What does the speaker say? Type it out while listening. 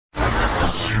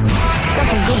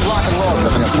good rock and roll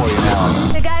coming up for you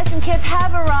now. The guys from Kiss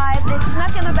have arrived. They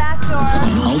snuck in the back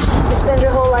door. You spend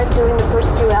your whole life doing the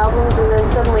first few albums, and then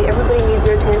suddenly everybody needs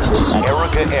your attention.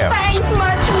 Erica M. Thanks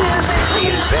much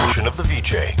music. Reinvention of the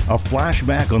VJ. A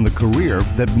flashback on the career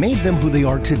that made them who they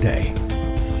are today.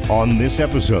 On this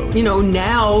episode. You know,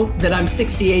 now that I'm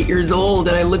 68 years old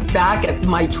and I look back at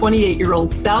my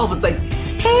 28-year-old self, it's like,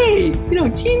 hey, you know,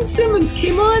 Gene Simmons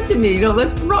came on to me. You know,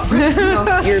 let's rock. You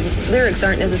know. Your lyrics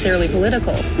aren't necessarily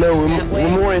political. No, we're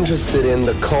more interested in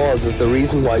the cause as the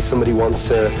reason why somebody wants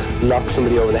to knock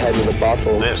somebody over the head with a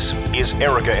bottle. This is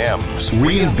Erica M's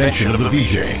Reinvention of the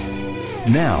VJ.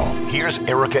 Now, here's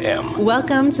Erica M.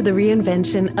 Welcome to the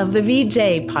Reinvention of the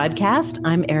VJ podcast.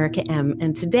 I'm Erica M.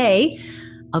 And today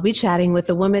I'll be chatting with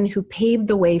a woman who paved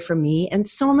the way for me and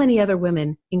so many other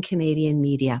women in Canadian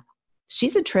media.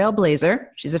 She's a trailblazer.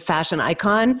 She's a fashion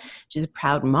icon. She's a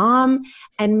proud mom,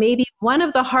 and maybe one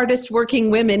of the hardest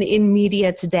working women in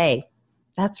media today.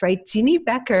 That's right. Jeannie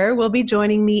Becker will be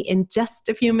joining me in just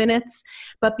a few minutes.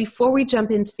 But before we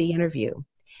jump into the interview,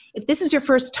 if this is your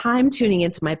first time tuning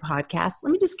into my podcast,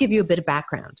 let me just give you a bit of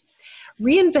background.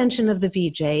 Reinvention of the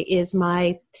VJ is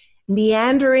my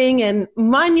meandering and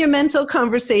monumental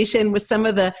conversation with some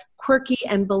of the quirky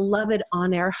and beloved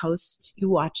on-air hosts you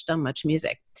watched on Much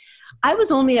Music. I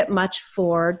was only at Much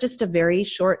for just a very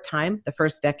short time, the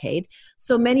first decade,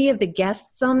 so many of the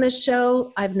guests on this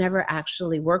show I've never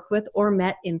actually worked with or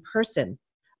met in person.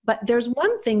 But there's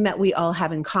one thing that we all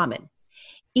have in common.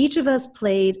 Each of us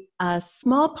played a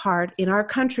small part in our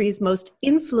country's most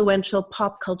influential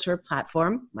pop culture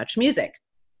platform, Much Music.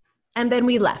 And then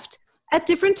we left at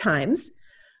different times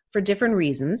for different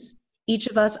reasons, each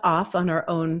of us off on our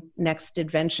own next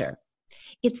adventure.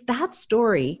 It's that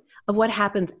story of what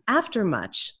happens after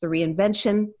Much, the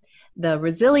reinvention, the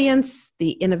resilience,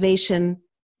 the innovation,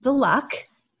 the luck,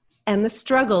 and the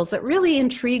struggles that really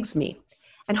intrigues me.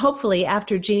 And hopefully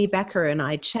after Jeannie Becker and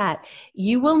I chat,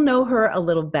 you will know her a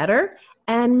little better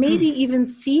and maybe even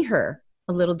see her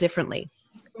a little differently.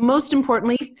 Most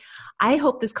importantly, I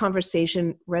hope this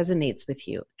conversation resonates with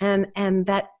you and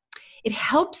that it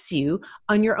helps you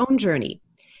on your own journey,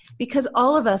 because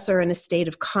all of us are in a state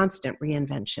of constant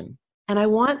reinvention. And I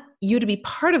want you to be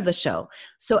part of the show.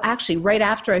 So actually, right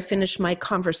after I finish my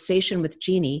conversation with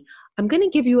Jeannie, I'm going to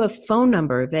give you a phone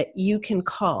number that you can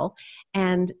call,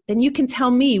 and then you can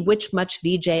tell me which Much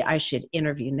VJ I should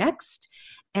interview next.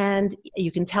 And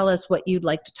you can tell us what you'd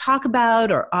like to talk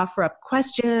about or offer up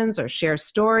questions or share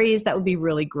stories. That would be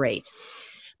really great.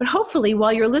 But hopefully,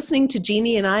 while you're listening to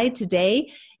Jeannie and I today,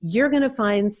 you're going to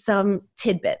find some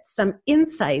tidbits, some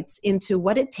insights into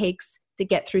what it takes to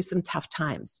get through some tough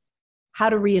times, how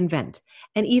to reinvent,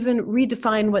 and even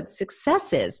redefine what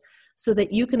success is so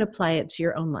that you can apply it to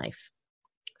your own life.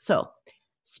 So,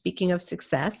 speaking of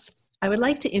success, I would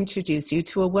like to introduce you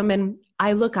to a woman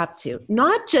I look up to,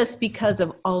 not just because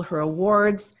of all her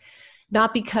awards,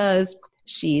 not because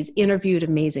she's interviewed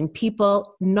amazing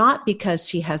people, not because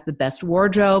she has the best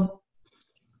wardrobe.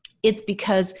 It's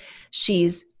because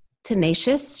she's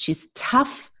tenacious, she's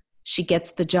tough, she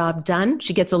gets the job done,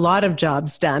 she gets a lot of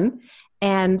jobs done,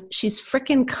 and she's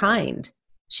frickin' kind,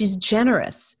 she's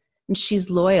generous, and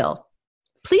she's loyal.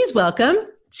 Please welcome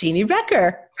Jeannie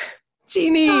Becker.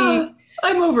 Jeannie.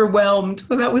 I'm overwhelmed.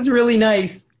 Well, that was really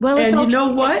nice. Well, and you know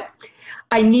what?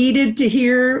 I needed to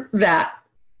hear that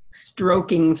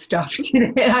stroking stuff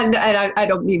today. And I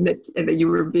don't mean that you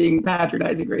were being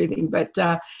patronizing or anything, but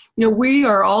you know, we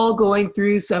are all going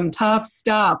through some tough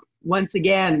stuff once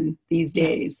again these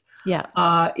days. Yeah.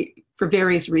 For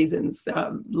various reasons.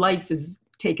 Life has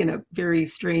taken a very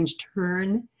strange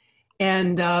turn,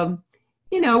 and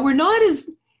you know,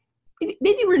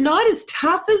 maybe we're not as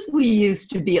tough as we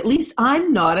used to be. At least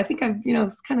I'm not. I think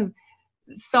it's kind of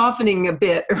softening a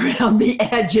bit around the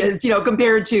edges,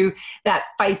 compared to that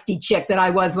feisty chick that I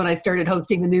was when I started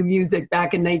hosting the New Music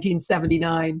back in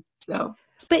 1979. So,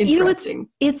 but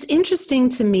it's interesting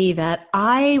to me that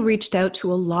I reached out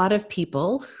to a lot of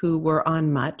people who were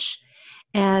on Much,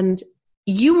 and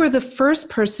you were the first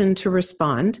person to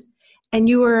respond, and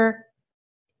you were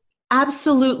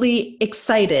absolutely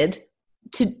excited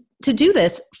to do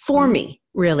this for me,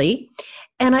 really.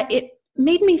 And it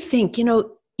made me think,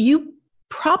 you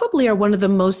probably are one of the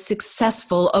most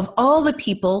successful of all the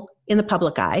people in the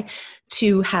public eye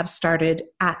to have started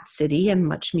at City and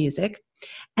Much Music.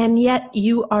 And yet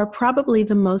you are probably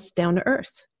the most down to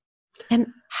earth. And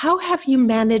how have you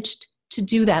managed to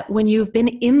do that when you've been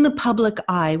in the public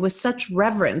eye with such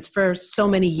reverence for so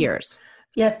many years?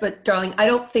 Yes, but darling, I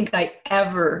don't think I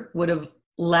ever would have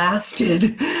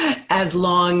lasted as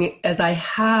long as I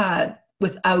had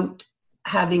without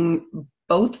having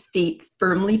both feet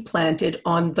firmly planted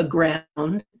on the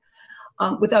ground,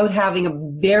 without having a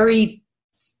very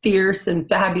fierce and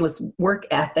fabulous work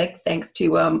ethic, thanks to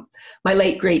my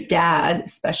late great dad,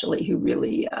 especially, who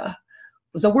really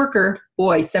was a worker,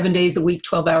 7 days a week,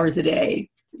 12 hours a day,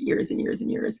 years and years and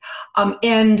years.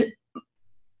 And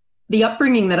the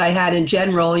upbringing that I had in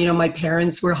general, my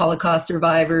parents were Holocaust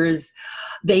survivors.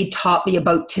 They taught me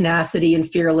about tenacity and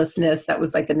fearlessness. That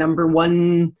was like the number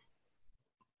one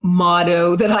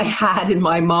motto that I had in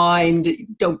my mind.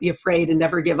 Don't be afraid and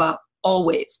never give up,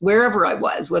 always, wherever I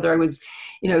was, whether I was,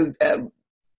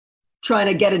 trying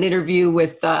to get an interview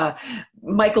with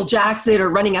Michael Jackson or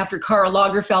running after Karl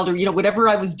Lagerfeld, or, whatever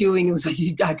I was doing, it was like,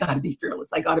 I got to be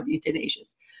fearless. I got to be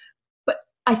tenacious. But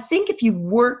I think if you've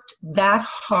worked that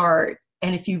hard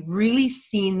and if you've really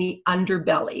seen the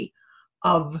underbelly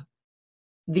of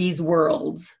these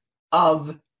worlds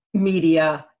of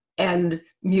media and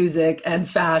music and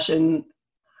fashion,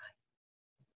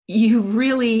 you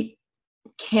really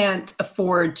can't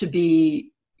afford to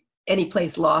be any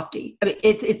place lofty. I mean,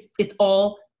 it's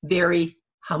all very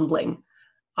humbling.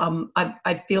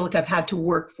 I feel like I've had to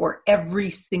work for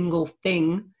every single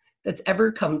thing that's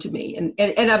ever come to me, and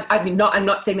I'm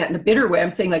not saying that in a bitter way.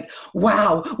 I'm saying like,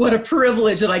 wow, what a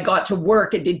privilege that I got to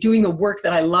work and doing the work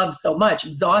that I love so much.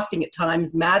 Exhausting at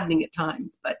times, maddening at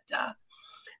times, but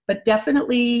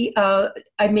definitely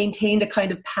I maintained a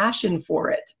kind of passion for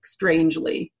it.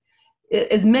 Strangely,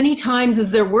 as many times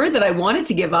as there were that I wanted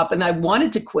to give up and I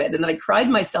wanted to quit, and I cried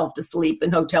myself to sleep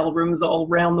in hotel rooms all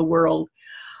around the world.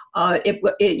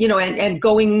 And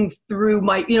going through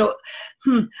my,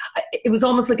 it was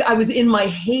almost like I was in my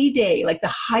heyday, like the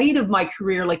height of my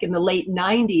career, like in the late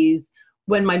 90s,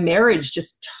 when my marriage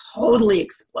just totally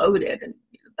exploded. And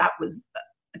that was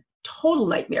a total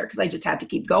nightmare because I just had to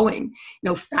keep going.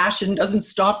 Fashion doesn't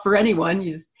stop for anyone.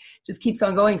 You just keeps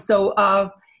on going. So,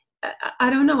 I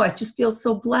don't know. I just feel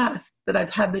so blessed that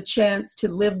I've had the chance to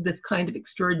live this kind of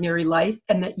extraordinary life,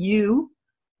 and that you,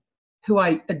 who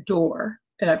I adore,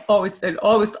 and I've always said,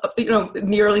 in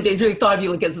the early days, really thought of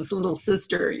you like as this little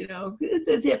sister,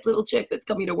 this hip little chick that's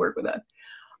coming to work with us,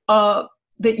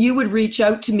 that you would reach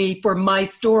out to me for my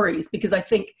stories, because I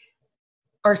think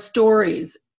our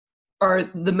stories are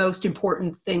the most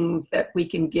important things that we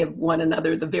can give one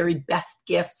another, the very best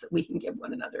gifts that we can give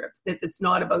one another. It's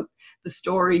not about the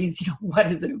stories, what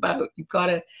is it about? You've got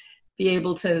to be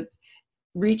able to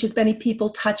reach as many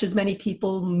people, touch as many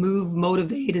people, move,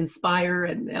 motivate, inspire.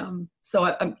 And so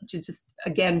I'm just,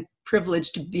 again,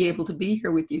 privileged to be able to be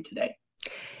here with you today.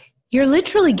 You're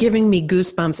literally giving me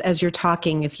goosebumps as you're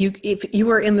talking. If you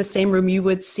were in the same room, you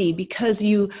would see, because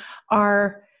you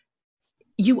are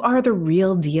the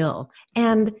real deal.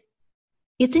 And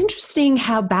it's interesting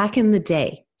how back in the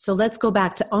day, so let's go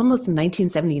back to almost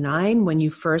 1979 when you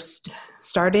first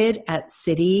started at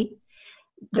City.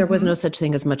 There was no such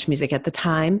thing as Much Music at the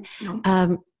time.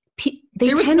 No.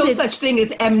 There was no such thing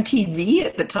as MTV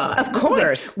at the time. Of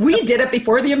course. We did it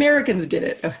before the Americans did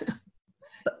it.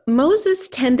 Moses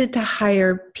tended to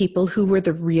hire people who were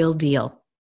the real deal.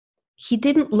 He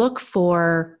didn't look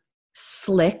for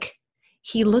slick.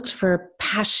 He looked for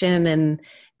passion and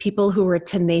people who were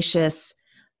tenacious.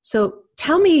 So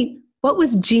tell me, what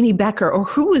was Jeannie Becker, or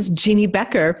who was Jeannie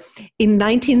Becker in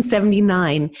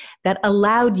 1979 that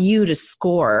allowed you to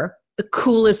score the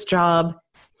coolest job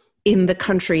in the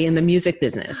country in the music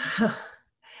business?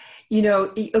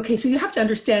 Okay, so you have to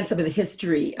understand some of the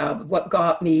history of what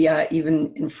got me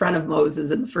even in front of Moses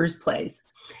in the first place.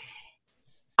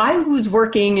 I was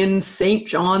working in St.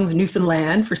 John's,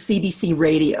 Newfoundland for CBC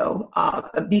Radio.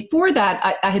 Before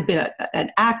that, I had been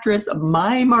an actress, a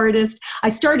mime artist. I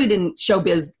started in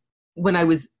showbiz when I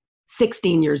was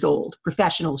 16 years old,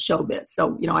 professional showbiz.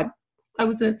 So, I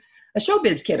was a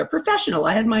showbiz kid, a professional.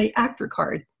 I had my actor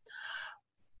card.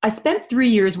 I spent 3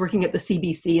 years working at the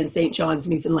CBC in St. John's,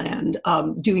 Newfoundland,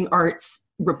 doing arts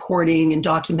reporting and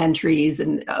documentaries.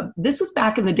 And this was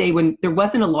back in the day when there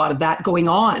wasn't a lot of that going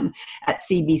on at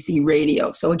CBC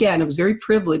Radio. So again, I was very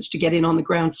privileged to get in on the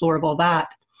ground floor of all that.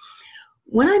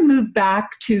 When I moved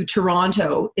back to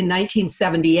Toronto in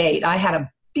 1978, I had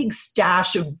a big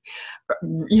stash of,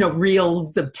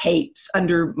 reels of tapes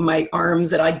under my arms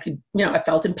that I could, I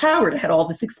felt empowered. I had all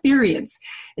this experience.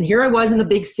 And here I was in the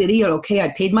big city. Okay, I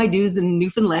paid my dues in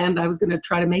Newfoundland. I was going to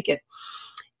try to make it.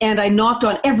 And I knocked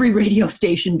on every radio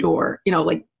station door,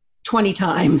 like 20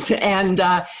 times. And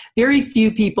very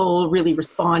few people really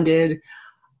responded.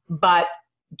 But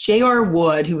J.R.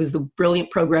 Wood, who was the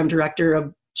brilliant program director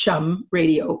of Chum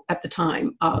Radio at the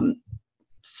time,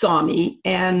 saw me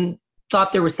and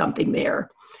thought there was something there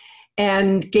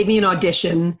and gave me an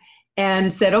audition.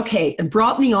 and said, okay, and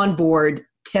brought me on board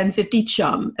 1050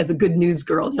 Chum as a good news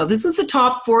girl. You know, this was the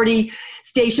top 40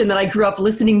 station that I grew up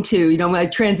listening to, you know, my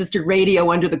transistor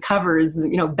radio under the covers,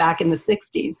 you know, back in the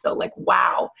 60s. So like,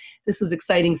 wow, this was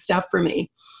exciting stuff for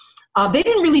me. They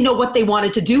didn't really know what they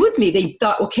wanted to do with me. They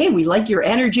thought, okay, we like your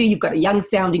energy. You've got a young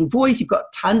sounding voice. You've got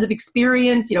tons of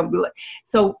experience, you know.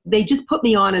 So they just put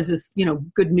me on as this, you know,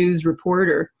 good news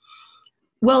reporter.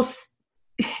 Well,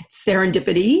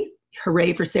 serendipity,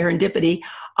 hooray for serendipity.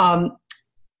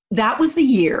 That was the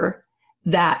year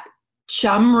that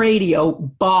Chum Radio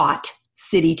bought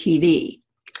City TV.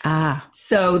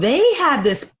 So they had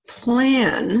this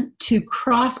plan to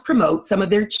cross-promote some of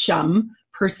their Chum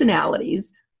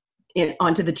personalities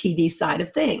onto the TV side of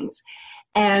things.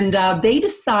 And they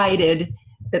decided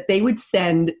that they would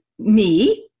send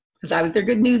me, because I was their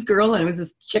good news girl, and I was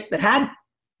this chick that had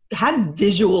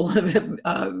visual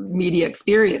media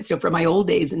experience, you know, from my old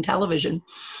days in television,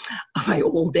 my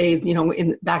old days, you know,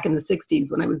 back in the 60s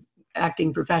when I was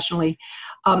acting professionally.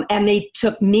 And they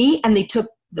took me and they took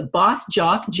the boss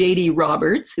jock, J.D.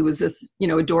 Roberts, who was this, you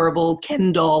know, adorable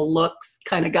Ken doll looks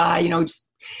kind of guy, you know, just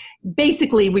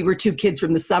basically we were two kids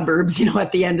from the suburbs, you know,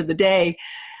 at the end of the day.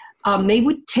 They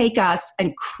would take us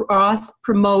and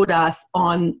cross-promote us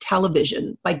on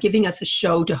television by giving us a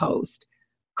show to host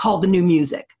called The New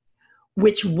Music,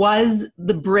 which was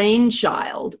the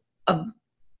brainchild of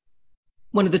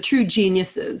one of the true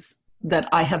geniuses that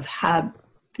I have had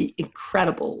the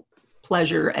incredible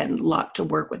pleasure and luck to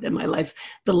work with in my life,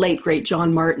 the late, great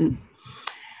John Martin.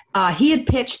 He had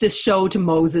pitched this show to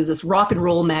Moses, this rock and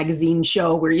roll magazine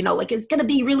show where, you know, like it's going to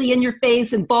be really in your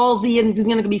face and ballsy and it's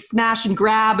going to be smash and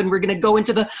grab. And we're going to go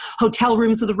into the hotel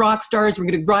rooms with the rock stars. We're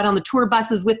going to ride on the tour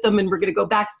buses with them and we're going to go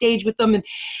backstage with them. And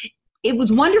it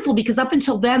was wonderful because up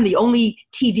until then, the only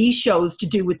TV shows to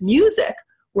do with music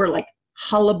were like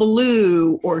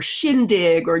Hullabaloo or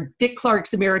Shindig or Dick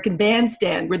Clark's American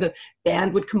Bandstand, where the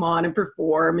band would come on and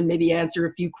perform and maybe answer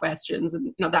a few questions. And,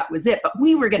 you know, that was it. But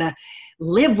we were going to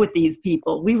live with these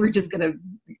people. We were just going to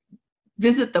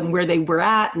visit them where they were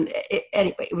at. And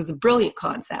anyway, it was a brilliant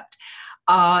concept.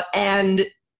 And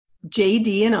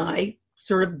JD and I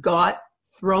sort of got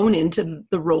thrown into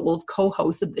the role of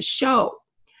co-host of the show.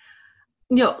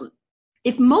 You know,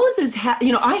 if Moses had,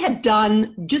 you know, I had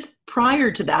done just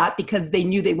prior to that because they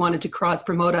knew they wanted to cross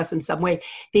promote us in some way.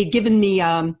 They'd given me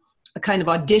a kind of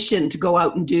audition to go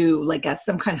out and do like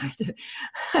some kind of,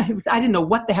 I didn't know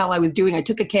what the hell I was doing. I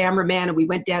took a cameraman and we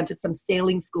went down to some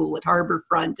sailing school at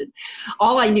Harbourfront. And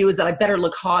all I knew is that I better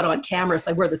look hot on camera.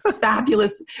 So I wore this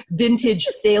fabulous vintage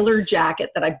sailor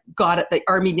jacket that I got at the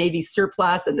Army Navy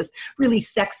surplus and this really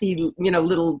sexy, you know,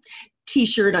 little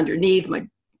t-shirt underneath. My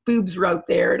boobs were out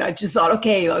there, and I just thought,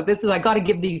 okay, I got to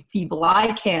give these people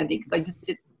eye candy because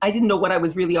I didn't know what I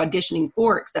was really auditioning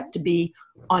for except to be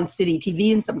on City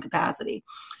TV in some capacity.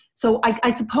 So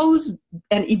I suppose,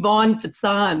 and Yvonne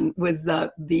Fitzon was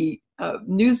the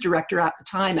news director at the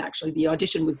time. Actually, the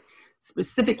audition was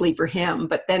specifically for him,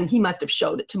 but then he must have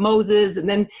showed it to Moses, and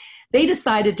then they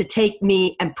decided to take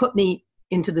me and put me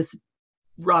into this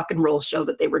rock and roll show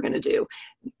that they were going to do,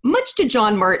 much to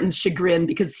John Martin's chagrin,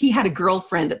 because he had a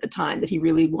girlfriend at the time that he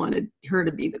really wanted her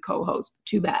to be the co-host.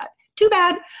 Too bad.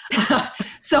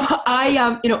 So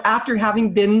I, you know, after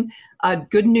having been a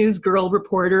good news girl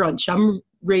reporter on Chum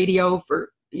Radio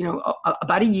for, you know,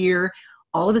 about a year,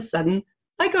 all of a sudden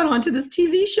I got onto this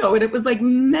TV show and it was like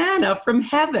manna from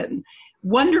heaven.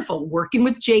 Wonderful working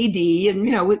with JD and,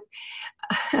 you know,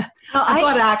 I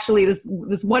thought actually this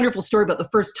wonderful story about the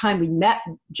first time we met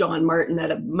John Martin at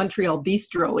a Montreal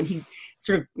bistro, and he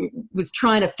sort of was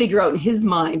trying to figure out in his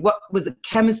mind what was the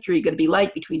chemistry going to be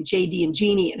like between JD and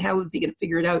Jeannie, and how was he going to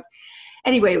figure it out.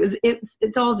 Anyway,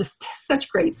 it's all just such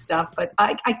great stuff. But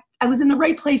I was in the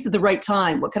right place at the right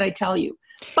time. What can I tell you?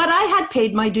 But I had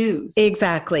paid my dues.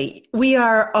 Exactly. We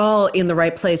are all in the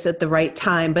right place at the right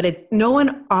time, but no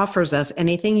one offers us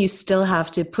anything. You still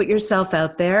have to put yourself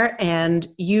out there, and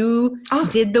you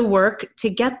did the work to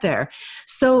get there.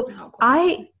 So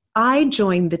I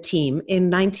joined the team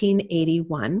in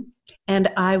 1981, and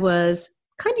I was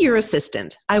kind of your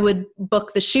assistant. I would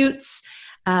book the shoots,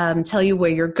 tell you where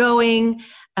you're going,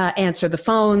 answer the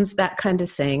phones, that kind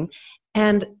of thing.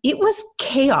 And it was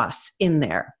chaos in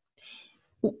there.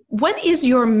 What is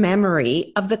your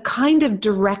memory of the kind of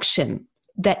direction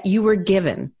that you were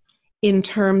given in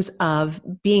terms of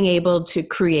being able to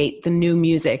create the new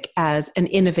music as an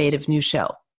innovative new show?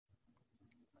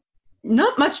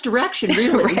 not much direction,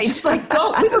 really. Right. Just like,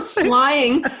 we were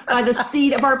flying by the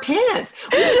seat of our pants.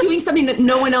 We were doing something that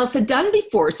no one else had done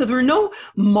before. So there were no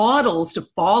models to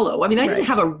follow. I mean, I didn't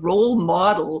have a role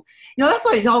model. That's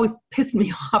why it always pissed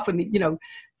me off when the,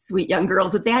 sweet young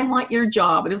girls would say, I want your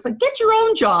job. And it was like, get your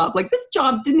own job. Like, this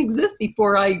job didn't exist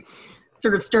before I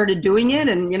sort of started doing it.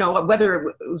 And, whether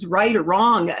it was right or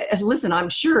wrong, listen, I'm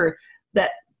sure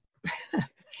that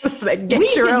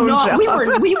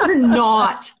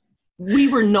we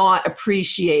were not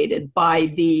appreciated by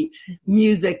the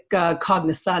music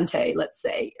cognoscente, let's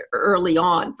say, early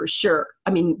on, for sure. I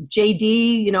mean,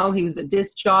 JD, he was a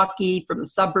disc jockey from the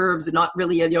suburbs and not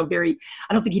really I don't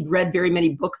think he'd read very many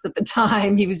books at the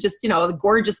time. He was just, a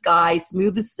gorgeous guy,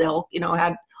 smooth as silk,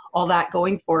 had all that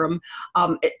going for him.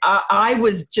 I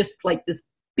was just like this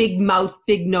big mouth,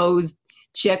 big nose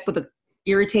chick with a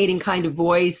irritating kind of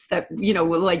voice that,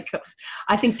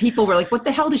 I think people were like, what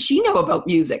the hell does she know about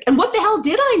music? And what the hell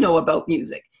did I know about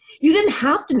music? You didn't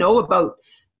have to know about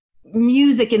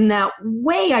music in that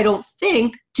way, I don't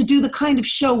think, to do the kind of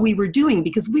show we were doing,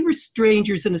 because we were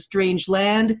strangers in a strange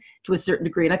land to a certain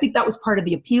degree. And I think that was part of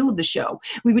the appeal of the show.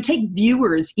 We would take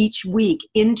viewers each week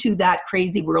into that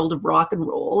crazy world of rock and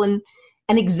roll and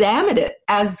examine it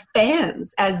as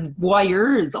fans, as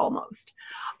voyeurs almost.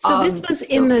 So this was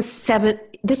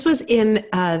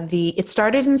it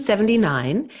started in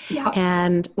 79. Yeah.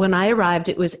 And when I arrived,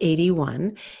 it was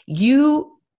 81.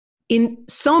 You, in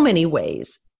so many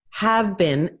ways, have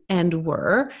been and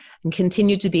were and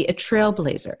continue to be a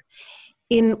trailblazer.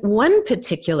 In one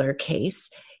particular case,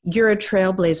 you're a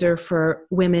trailblazer for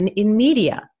women in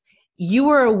media. You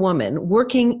were a woman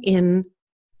working in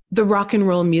the rock and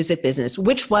roll music business,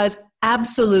 which was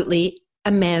absolutely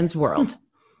a man's world.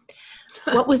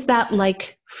 What was that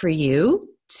like for you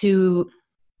to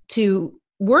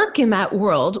work in that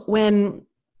world when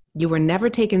you were never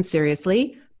taken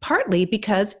seriously, partly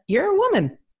because you're a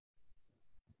woman?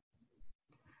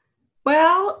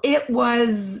 Well, it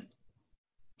was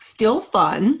still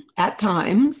fun at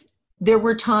times. There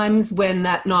were times when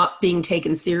that not being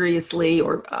taken seriously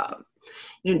or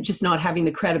just not having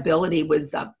the credibility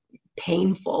was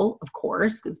painful, of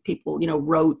course, because people,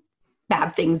 wrote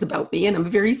bad things about me, and I'm a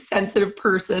very sensitive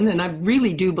person, and I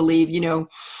really do believe,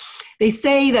 they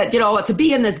say that, to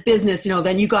be in this business,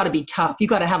 then you got to be tough. You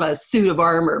got to have a suit of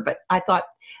armor. But I thought,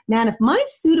 man, if my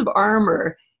suit of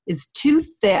armor is too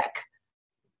thick,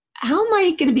 how am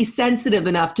I going to be sensitive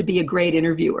enough to be a great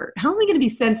interviewer? How am I going to be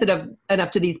sensitive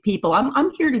enough to these people?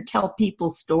 I'm here to tell people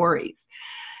stories.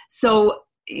 So,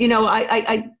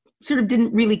 I sort of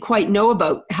didn't really quite know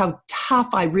about how tough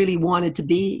I really wanted to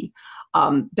be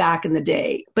back in the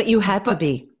day. But you had to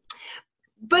be.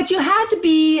 But you had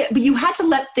to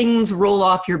let things roll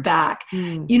off your back.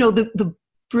 The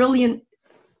brilliant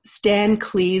Stan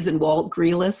Cleese and Walt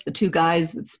Grealis, the two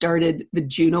guys that started the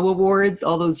Juno Awards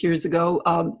all those years ago,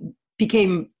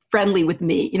 became friendly with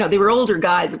me. They were older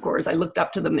guys, of course. I looked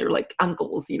up to them. They were like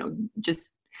uncles,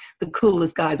 just the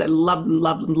coolest guys. I love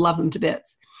them to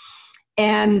bits.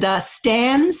 And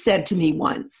Stan said to me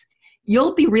once,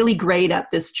 you'll be really great at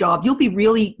this job. You'll be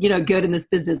really, good in this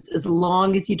business as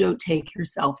long as you don't take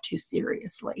yourself too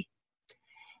seriously.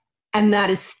 And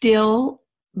that is still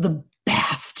the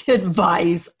best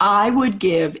advice I would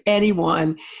give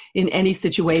anyone in any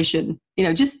situation.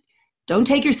 Just don't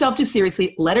take yourself too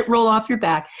seriously. Let it roll off your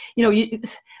back.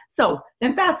 So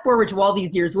then fast forward to all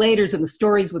these years later and the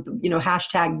stories with,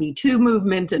 hashtag Me Too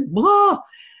movement and blah.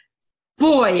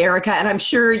 Boy, Erica, and I'm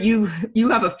sure you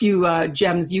have a few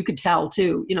gems you could tell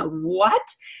too. What?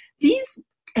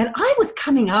 And I was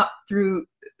coming up through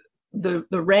the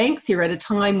ranks here at a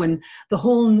time when the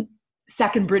whole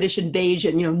second British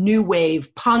invasion, new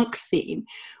wave punk scene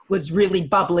was really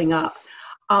bubbling up.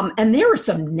 And there were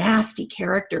some nasty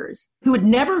characters who had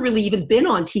never really even been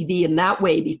on TV in that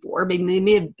way before. I mean, they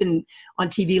may have been on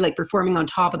TV, like performing on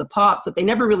Top of the Pops, but they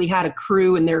never really had a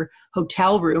crew in their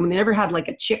hotel room. And they never had like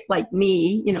a chick like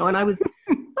me, and I was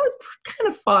kind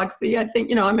of foxy. I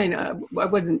think, I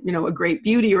wasn't, a great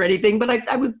beauty or anything, but I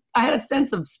had a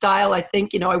sense of style. I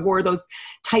think, I wore those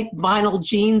tight vinyl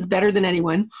jeans better than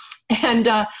anyone. And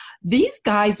these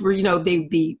guys were, they'd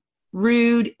be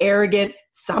rude, arrogant.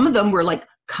 Some of them were like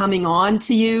coming on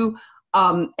to you.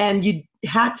 And you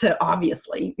had to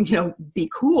obviously,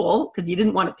 be cool because you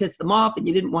didn't want to piss them off and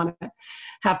you didn't want to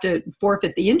have to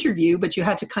forfeit the interview, but you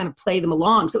had to kind of play them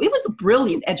along. So it was a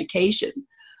brilliant education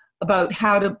about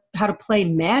how to play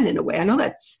men in a way. I know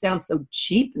that sounds so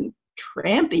cheap and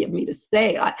trampy of me to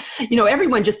say.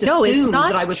 Everyone just assumed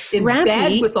that I was trampy. In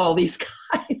bed with all these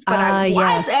guys, but I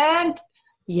wasn't.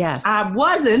 Yes. I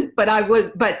wasn't, but I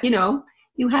was, but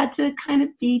you you had to kind of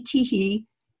be tee-hee,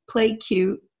 play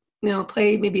cute,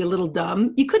 play maybe a little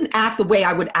dumb. You couldn't act the way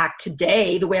I would act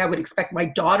today, the way I would expect my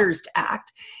daughters to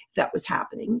act if that was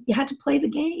happening. You had to play the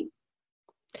game.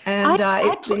 And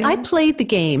I played the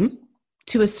game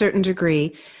to a certain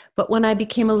degree, but when I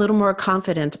became a little more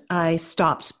confident, I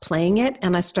stopped playing it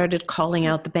and I started calling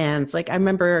out the bands. Like I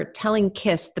remember telling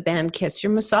Kiss, the band Kiss,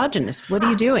 "You're misogynist. What are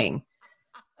you doing?"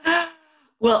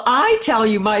 Well, I tell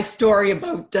you my story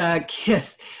about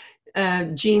Kiss.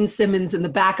 Gene Simmons in the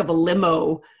back of a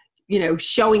limo,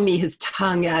 showing me his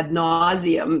tongue ad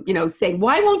nauseum, saying,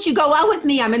 "Why won't you go out with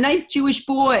me? I'm a nice Jewish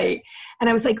boy." And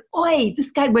I was like, "Oi,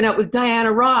 this guy went out with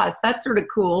Diana Ross. That's sort of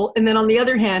cool." And then on the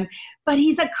other hand, but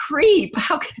he's a creep.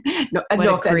 How can,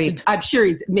 no offense. I'm sure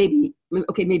he's maybe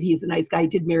he's a nice guy. He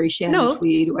did marry Shannon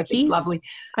Tweed, who I think is lovely.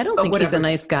 I don't think he's a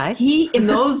nice guy. In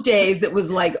those days, it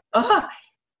was like,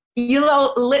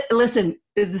 listen,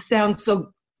 this sounds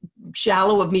so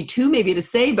shallow of me too, maybe to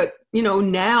say, but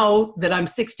now that I'm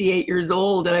 68 years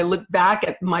old and I look back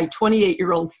at my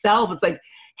 28-year-old self, it's like,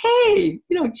 hey,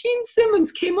 Gene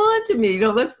Simmons came on to me.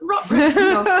 Let's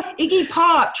Iggy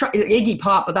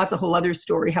Pop, but that's a whole other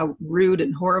story. How rude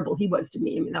and horrible he was to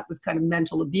me. I mean, that was kind of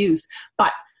mental abuse.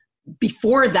 But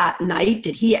before that night,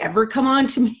 did he ever come on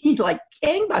to me like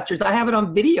gangbusters? I have it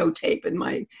on videotape in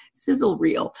my sizzle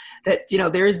reel that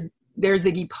there's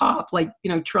Iggy Pop,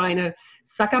 trying to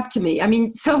suck up to me. I mean,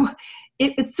 so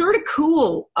it's sort of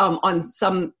cool on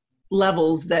some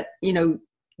levels that,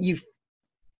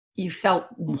 you felt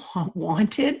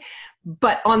wanted,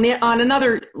 but on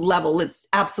another level, it's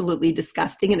absolutely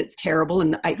disgusting and it's terrible.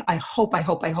 And I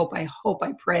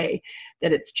pray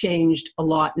that it's changed a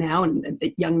lot now and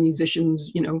that young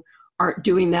musicians, aren't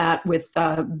doing that with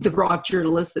the rock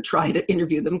journalists that try to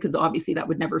interview them, because obviously that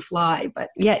would never fly. But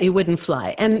yeah, it wouldn't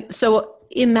fly. And so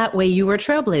in that way, you were a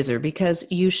trailblazer because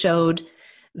you showed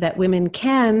that women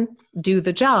can do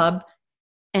the job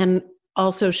and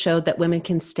also showed that women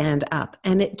can stand up.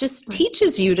 And it just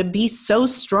teaches you to be so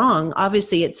strong.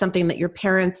 Obviously, it's something that your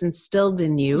parents instilled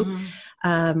in you.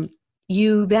 Mm-hmm.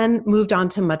 You then moved on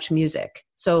to Much Music.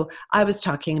 So I was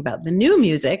talking about the new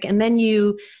music, and then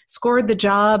you scored the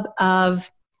job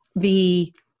of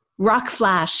the Rock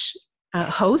Flash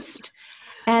host.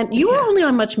 And you were only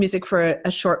on Much Music for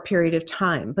a short period of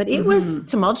time, but it was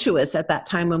tumultuous at that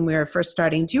time when we were first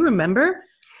starting. Do you remember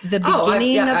the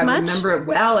beginning of Much? I remember it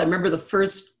well. I remember the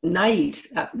first night,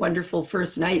 that wonderful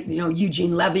first night.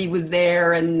 Eugene Levy was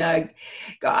there, and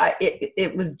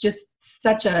it was just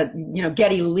such a,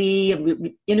 Geddy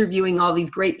Lee interviewing all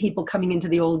these great people coming into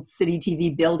the old City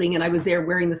TV building, and I was there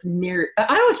wearing this mirror.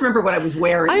 I always remember what I was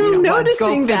wearing. I'm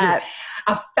noticing that.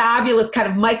 A fabulous kind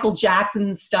of Michael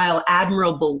Jackson style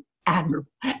admiral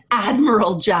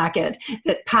jacket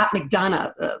that Pat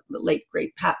McDonough, the late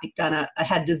great Pat McDonough,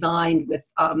 had designed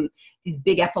with these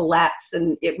big epaulettes.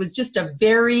 And it was just a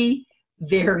very,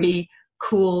 very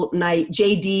cool night.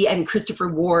 JD and Christopher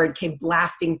Ward came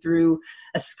blasting through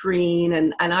a screen,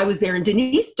 and I was there. And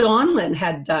Denise Donlin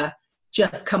had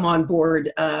just come on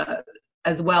board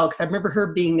as well, because I remember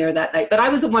her being there that night. But I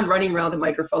was the one running around the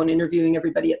microphone interviewing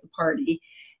everybody at the party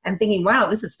and thinking, wow,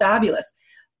 this is fabulous.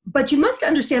 But you must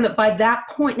understand that by that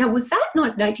point, now was that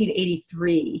not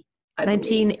 1983?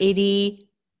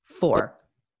 1984.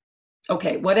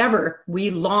 Okay, whatever. We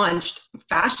launched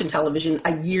fashion television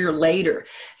a year later.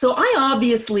 So I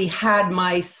obviously had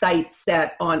my sights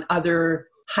set on other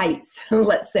heights,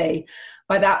 let's say.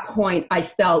 By that point, I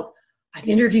felt, I've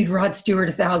interviewed Rod Stewart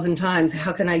 1,000 times.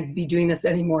 How can I be doing this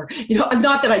anymore?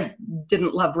 Not that I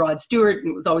didn't love Rod Stewart, and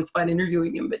it was always fun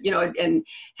interviewing him, but, and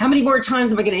how many more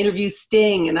times am I going to interview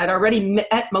Sting? And I'd already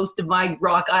met most of my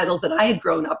rock idols that I had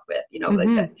grown up with,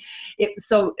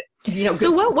 So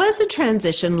what was the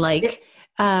transition like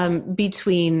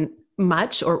between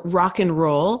Much or rock and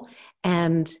roll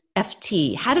and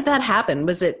FT? How did that happen?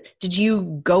 Did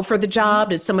you go for the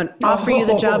job? Did someone offer you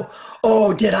the job?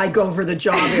 Oh, did I go for the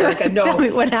job, Erica? No. Tell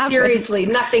me what happened. Seriously,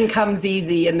 nothing comes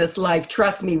easy in this life.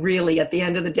 Trust me, really, at the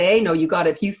end of the day, no,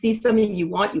 if you see something you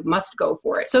want, you must go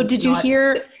for it. So did you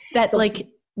hear that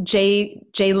Jay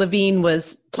Levine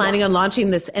was planning on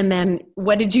launching this, and then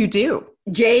what did you do?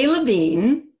 Jay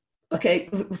Levine. Okay,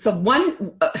 so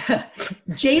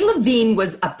Jay Levine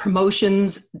was a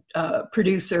promotions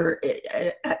producer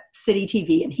at City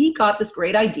TV, and he got this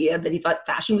great idea that he thought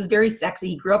fashion was very sexy.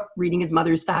 He grew up reading his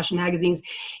mother's fashion magazines.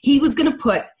 He was going to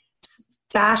put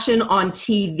fashion on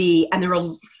TV, and there are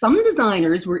some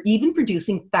designers were even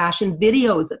producing fashion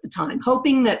videos at the time,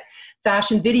 hoping that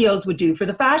fashion videos would do for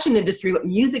the fashion industry what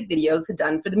music videos had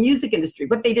done for the music industry.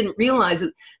 What they didn't realize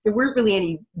is there weren't really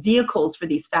any vehicles for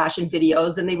these fashion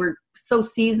videos, and they were so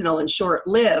seasonal and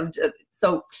short-lived.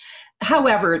 So,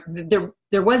 however,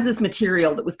 there was this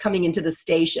material that was coming into the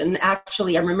station.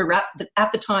 Actually, I remember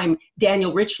at the time,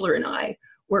 Daniel Richler and I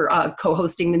were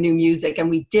co-hosting the New Music, and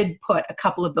we did put a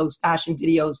couple of those fashion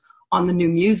videos on the New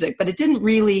Music, but it didn't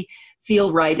really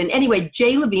feel right. And anyway,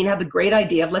 Jay Levine had the great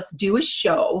idea of let's do a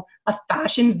show, a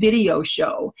fashion video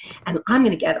show, and I'm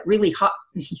going to get a really hot,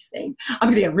 he's saying, I'm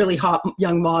going to get a really hot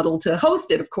young model to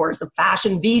host it, of course, a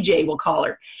fashion VJ, we'll call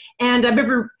her. And I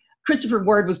remember Christopher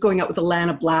Ward was going out with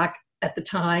Alana Black at the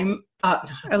time.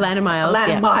 Alana Miles.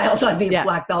 Miles, I think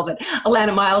Black Velvet.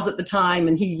 Alana Miles at the time,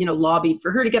 and he, lobbied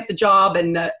for her to get the job,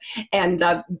 and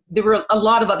there were a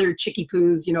lot of other chickie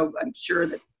poos, I'm sure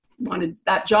that wanted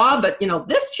that job, but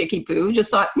this chickie poo just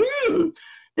thought,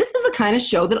 this is the kind of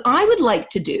show that I would like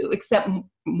to do, except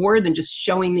more than just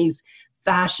showing these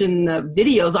fashion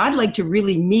videos. I'd like to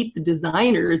really meet the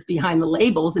designers behind the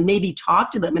labels and maybe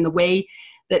talk to them in the way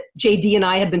that JD and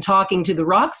I had been talking to the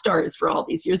rock stars for all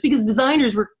these years, because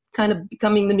designers were kind of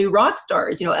becoming the new rock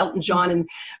stars. Elton John and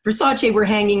Versace were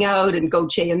hanging out, and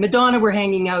Gaultier and Madonna were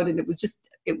hanging out, and it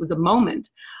was a moment.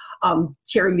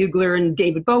 Thierry Mugler and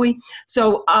David Bowie.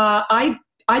 So I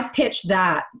pitched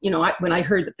that, when I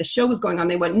heard that the show was going on,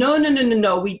 they went, no,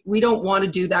 we don't want to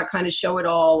do that kind of show at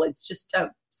all. It's just a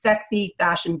sexy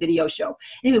fashion video show.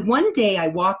 Anyway, one day I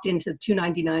walked into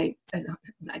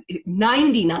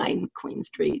 99 Queen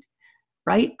Street,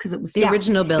 right? Because it was the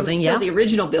original building, it was still the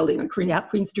original building on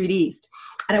Queen Street East.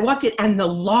 And I walked in, and the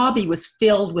lobby was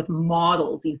filled with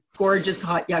models, these gorgeous,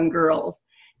 hot young girls.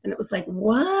 And it was like,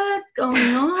 what's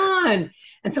going on?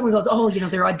 And someone goes, oh,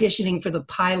 they're auditioning for the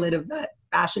pilot of that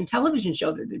fashion television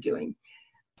show that they're doing.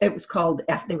 It was called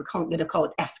they were going to call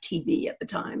it FTV at the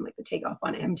time, like the takeoff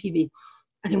on MTV.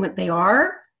 And I went, they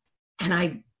are? And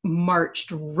I marched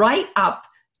right up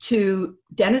to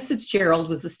Dennis Fitzgerald,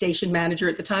 was the station manager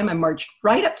at the time. I marched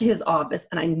right up to his office,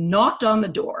 and I knocked on the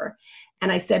door,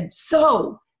 and I said,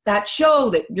 so that show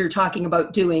that you're talking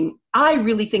about doing, I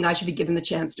really think I should be given the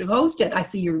chance to host it. I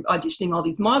see you're auditioning all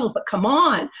these models, but come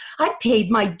on, I've paid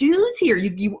my dues here.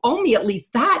 You owe me at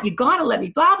least that. You got to let me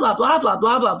blah, blah, blah, blah,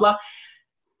 blah, blah, blah.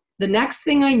 The next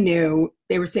thing I knew,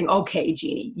 they were saying, okay,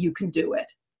 Jeannie, you can do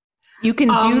it. You can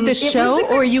do the show,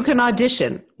 or you can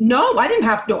audition? No, I didn't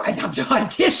have to. I'd have to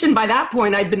audition. By that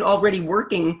point, I'd been already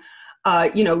working.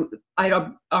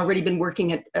 I'd already been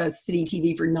working at City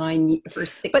TV for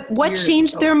 6 years. But what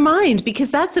changed their mind? Because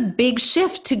that's a big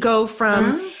shift to go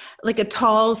from like a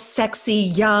tall, sexy,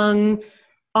 young,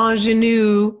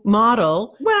 ingenue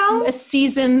model to a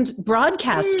seasoned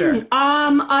broadcaster.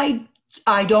 I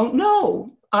don't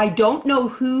know. I don't know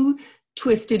who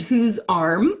twisted whose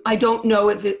arm. I don't know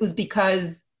if it was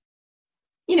because,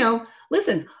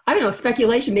 listen, I don't know,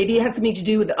 speculation. Maybe it had something to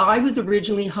do with that. I was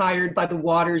originally hired by the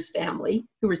Waters family,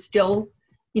 who were still,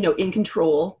 in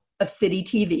control of City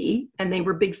TV, and they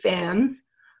were big fans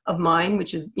of mine,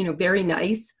 which is, very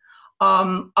nice.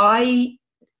 I'm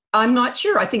not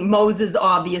sure. I think Moses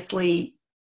obviously,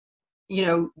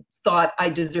 thought I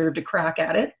deserved a crack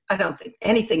at it. I don't think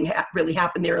anything really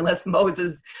happened there unless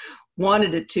Moses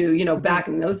wanted it to, back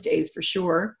in those days for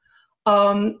sure.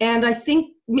 And I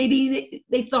think maybe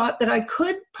they thought that I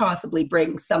could possibly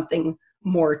bring something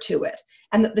more to it,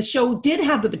 and that the show did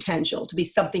have the potential to be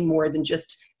something more than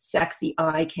just sexy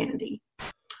eye candy.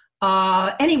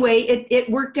 Anyway, it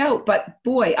worked out, but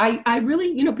boy, I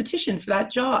really, petitioned for that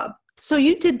job. So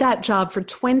you did that job for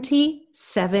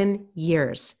 27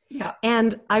 years. Yeah.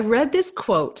 And I read this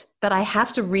quote that I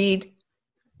have to read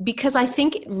because I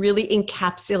think it really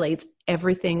encapsulates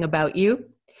everything about you.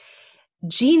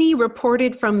 Jeannie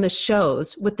reported from the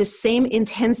shows with the same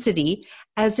intensity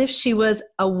as if she was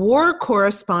a war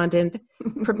correspondent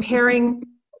preparing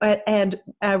and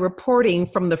reporting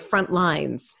from the front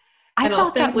lines. I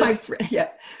thought that was...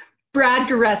 Brad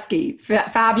Goreski,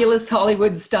 fabulous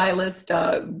Hollywood stylist,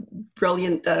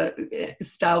 brilliant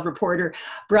style reporter.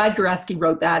 Brad Goreski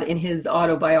wrote that in his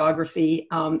autobiography,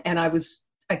 and I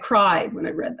cried when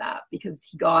I read that because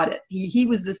he got it. He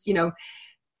was this,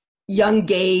 young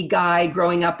gay guy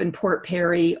growing up in Port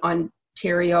Perry,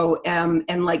 Ontario,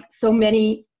 and like so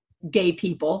many gay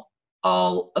people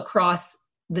all across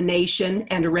the nation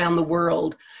and around the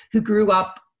world who grew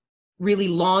up really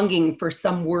longing for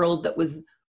some world that was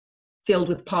filled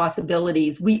with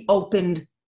possibilities. We opened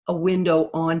a window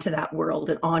onto that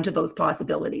world and onto those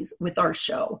possibilities with our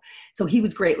show. So he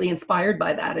was greatly inspired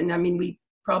by that. And I mean, we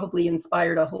probably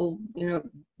inspired a whole,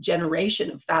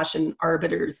 generation of fashion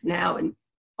arbiters now in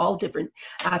all different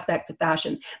aspects of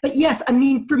fashion. But yes, I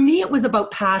mean, for me, it was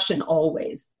about passion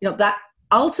always. That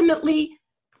ultimately,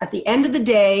 at the end of the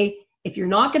day, if you're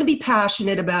not going to be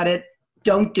passionate about it,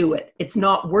 don't do it. It's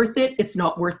not worth it. It's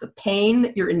not worth the pain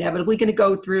that you're inevitably going to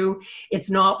go through.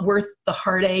 It's not worth the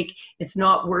heartache. It's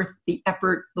not worth the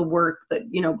effort, the work that,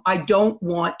 I don't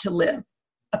want to live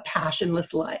a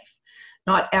passionless life.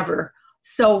 Not ever.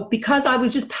 So because I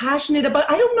was just passionate about,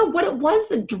 I don't know what it was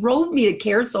that drove me to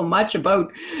care so much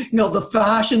about, the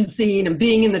fashion scene and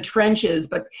being in the trenches,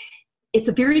 but it's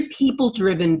a very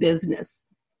people-driven business.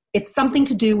 It's something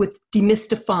to do with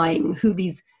demystifying who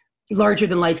these larger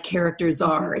than life characters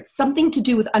are. It's something to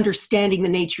do with understanding the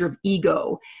nature of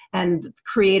ego and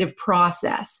creative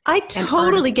process. I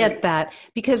totally get that,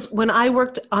 because when I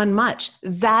worked on Much,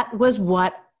 that was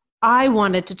what I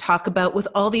wanted to talk about with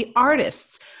all the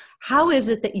artists. How is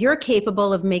it that you're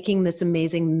capable of making this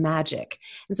amazing magic?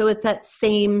 And so it's that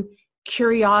same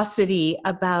curiosity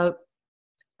about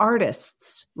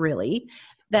artists, really,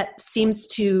 that seems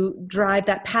to drive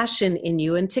that passion in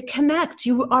you and to connect.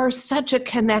 You are such a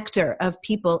connector of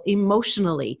people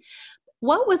emotionally.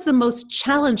 What was the most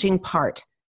challenging part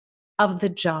of the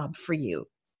job for you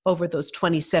over those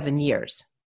 27 years?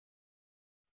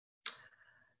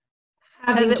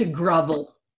 Having to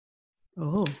grovel.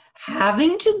 Oh.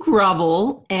 Having to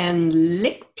grovel and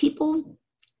lick people's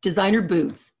designer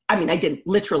boots. I mean, I didn't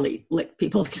literally lick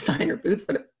people's designer boots,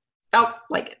 but it felt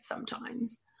like it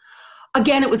sometimes.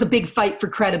 Again, it was a big fight for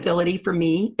credibility for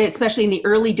me, especially in the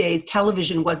early days.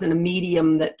 Television wasn't a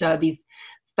medium that these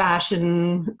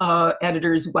fashion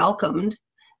editors welcomed.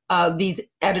 These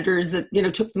editors that,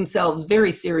 took themselves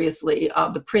very seriously,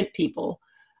 the print people,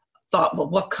 thought, well,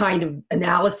 what kind of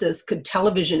analysis could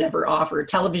television ever offer?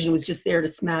 Television was just there to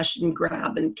smash and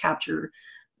grab and capture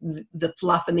the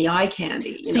fluff and the eye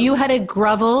candy. So you had to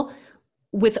grovel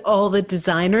with all the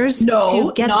designers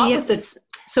to get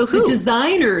So who? The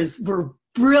designers were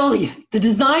brilliant. The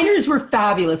designers were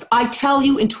fabulous. I tell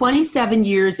you, in 27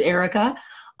 years, Erica,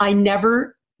 I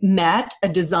never met a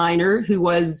designer who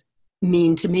was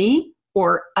mean to me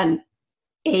or an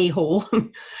a-hole.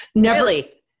 Never.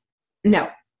 Really? No.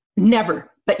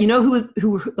 Never. But you know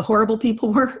who the horrible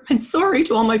people were? And sorry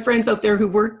to all my friends out there who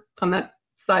work on that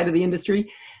side of the industry.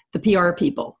 The PR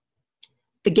people,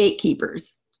 the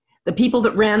gatekeepers, the people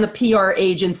that ran the PR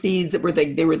agencies that were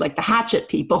they were like the hatchet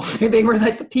people. They were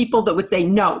like the people that would say,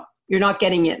 no, you're not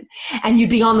getting in. And you'd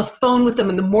be on the phone with them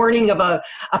in the morning of a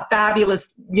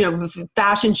fabulous,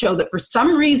 fashion show that for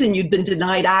some reason you'd been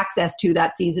denied access to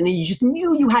that season, and you just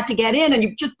knew you had to get in, and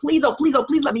you just, please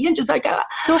let me in, just like that.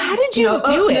 So how did you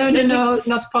do it? No,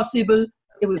 not possible.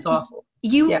 It was awful.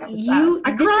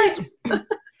 I cried.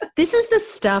 This is the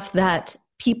stuff that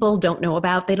people don't know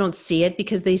about. They don't see it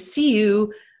because they see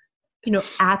you,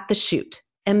 at the shoot,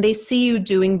 and they see you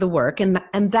doing the work, and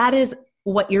that is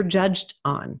what you're judged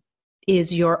on.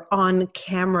 Is your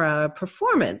on-camera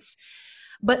performance.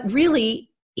 But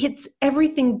really, it's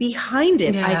everything behind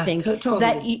it, I think,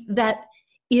 totally. that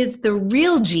is the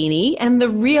real Jeannie and the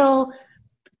real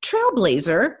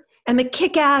trailblazer and the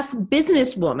kick-ass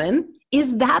businesswoman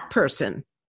is that person.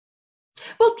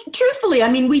 Well, truthfully,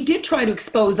 I mean, we did try to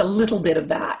expose a little bit of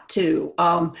that too.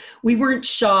 We weren't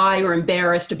shy or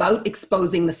embarrassed about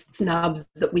exposing the snubs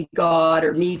that we got,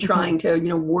 or me trying to,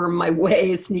 worm my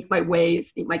way, sneak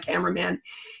my cameraman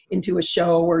into a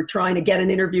show, or trying to get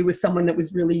an interview with someone that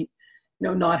was really,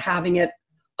 not having it.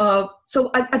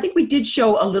 So I think we did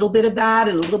show a little bit of that,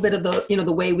 and a little bit of the,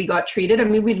 the way we got treated. I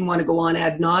mean, we didn't want to go on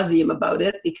ad nauseum about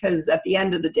it, because at the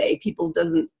end of the day, people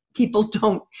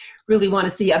don't really want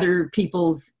to see other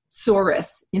people's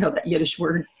sorus, that Yiddish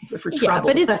word for trouble.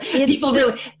 Yeah, but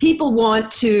it's people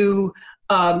want to,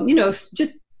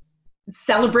 just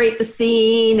celebrate the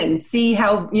scene and see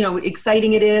how,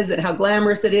 exciting it is and how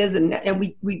glamorous it is. And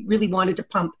we really wanted to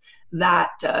pump that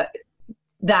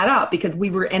up, because we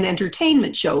were an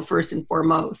entertainment show first and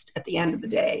foremost at the end of the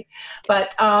day.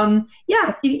 But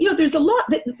there's a lot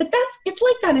but it's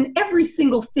like that in every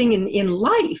single thing in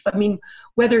life. I mean,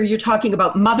 whether you're talking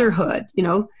about motherhood,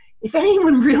 if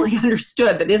anyone really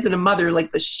understood that isn't a mother,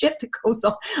 like the shit that goes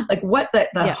on, like what the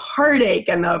heartache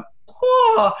and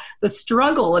the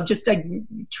struggle of just like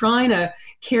trying to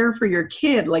care for your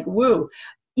kid, like, woo.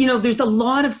 There's a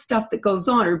lot of stuff that goes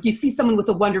on. Or if you see someone with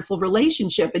a wonderful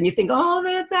relationship and you think, oh,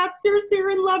 that's actors, they're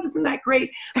in love, isn't that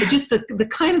great? But just the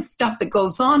kind of stuff that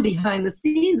goes on behind the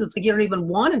scenes, it's like you don't even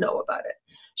want to know about it.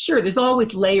 Sure, there's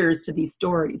always layers to these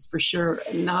stories, for sure.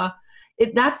 And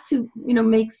that's who,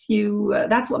 makes you,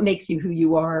 that's what makes you who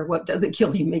you are. What doesn't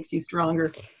kill you makes you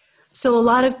stronger. So a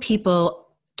lot of people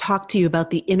talk to you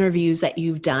about the interviews that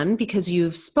you've done because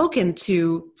you've spoken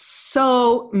to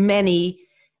so many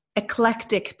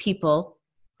eclectic people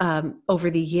over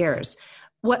the years.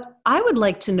 What I would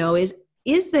like to know is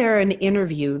there an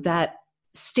interview that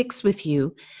sticks with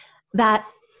you that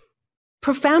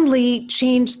profoundly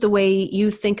changed the way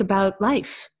you think about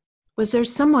life? Was there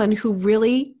someone who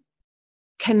really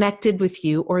connected with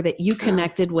you or that you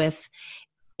connected with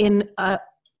in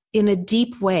a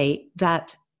deep way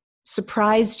that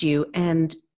surprised you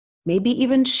and maybe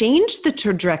even changed the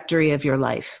trajectory of your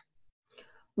life?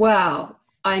 Wow.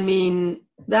 I mean,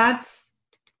 I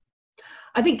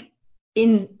think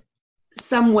in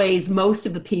some ways, most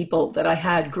of the people that I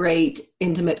had great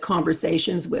intimate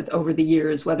conversations with over the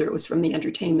years, whether it was from the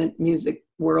entertainment, music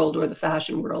world or the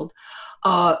fashion world,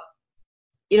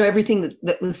 everything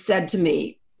that was said to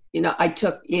me, I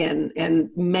took in, and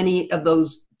many of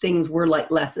those things were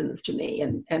like lessons to me.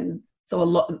 And so a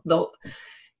lot, though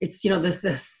it's,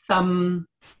 the sum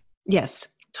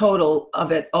total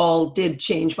of it all did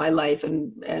change my life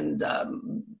and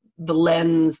the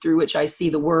lens through which I see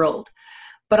the world.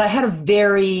 But I had a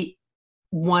very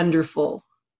wonderful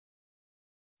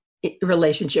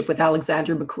relationship with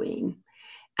Alexander McQueen,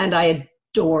 and I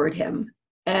adored him.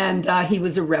 And he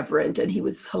was irreverent, and he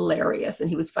was hilarious, and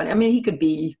he was funny. I mean, he could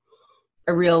be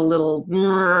a real little,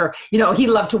 he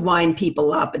loved to wind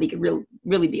people up, and he could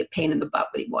really be a pain in the butt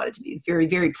when he wanted to be. He's very,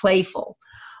 very playful.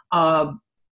 I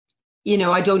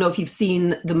don't know if you've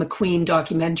seen the McQueen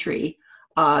documentary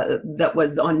that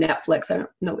was on Netflix. I don't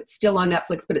know, it's still on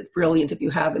Netflix, but it's brilliant. If you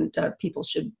haven't, people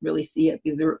should really see it.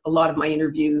 A lot of my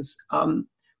interviews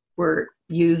were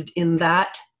used in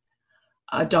that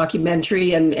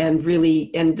documentary and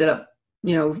really ended up,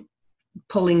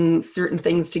 pulling certain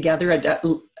things together.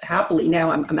 Happily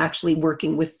now, I'm actually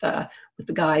working with the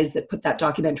guys that put that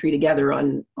documentary together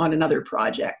on another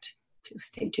project.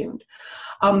 Stay tuned.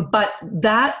 But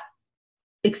that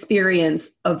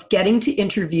experience of getting to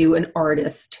interview an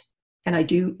artist,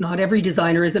 and not every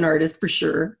designer is an artist for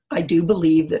sure. I do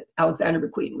believe that Alexander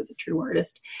McQueen was a true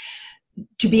artist.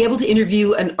 To be able to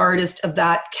interview an artist of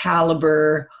that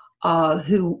caliber,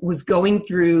 who was going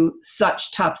through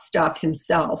such tough stuff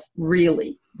himself,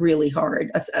 really, really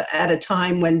hard, at a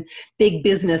time when big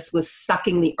business was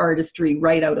sucking the artistry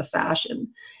right out of fashion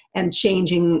and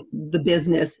changing the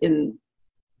business in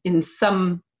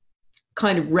some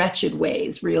kind of wretched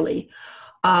ways, really.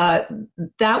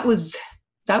 That was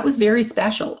very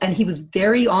special. And he was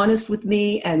very honest with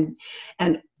me and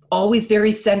always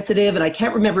very sensitive. And I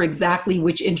can't remember exactly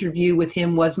which interview with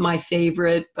him was my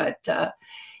favorite, but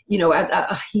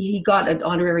he got an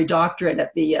honorary doctorate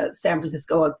at the San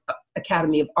Francisco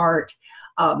Academy of Art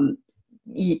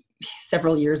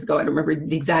several years ago. I don't remember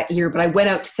the exact year, but I went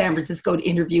out to San Francisco to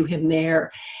interview him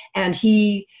there. And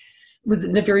he was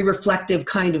in a very reflective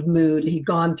kind of mood. He'd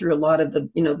gone through a lot of the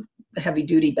heavy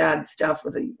duty bad stuff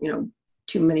with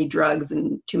too many drugs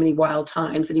and too many wild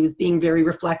times. And he was being very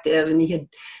reflective, and he had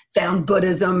found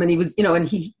Buddhism, and he was, and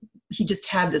he just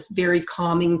had this very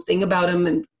calming thing about him.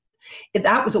 And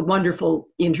that was a wonderful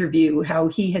interview, how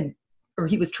he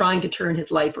was trying to turn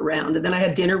his life around. And then I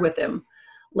had dinner with him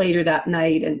later that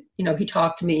night, and he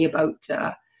talked to me about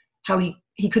how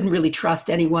he couldn't really trust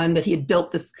anyone, but he had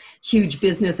built this huge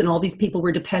business and all these people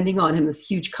were depending on him, this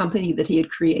huge company that he had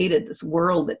created, this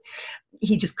world that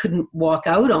he just couldn't walk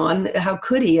out on. How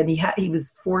could he? And he was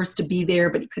forced to be there,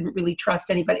 but he couldn't really trust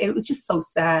anybody. And it was just so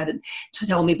sad. And to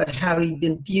tell me about how he'd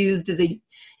been abused as a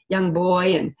young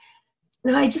boy. And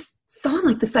I just saw him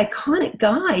like this iconic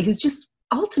guy who's just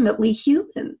ultimately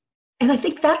human. And I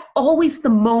think that's always the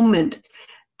moment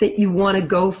that you want to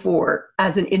go for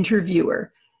as an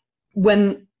interviewer,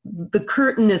 when the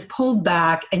curtain is pulled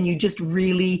back and you just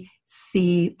really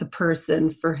see the person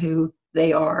for who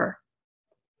they are.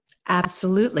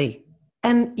 Absolutely.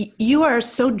 And you are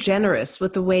so generous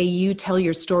with the way you tell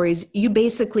your stories. You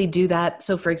basically do that.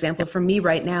 So for example, for me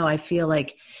right now, I feel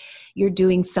like you're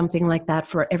doing something like that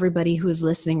for everybody who is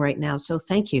listening right now. So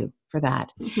thank you for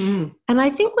that. Mm-hmm. And I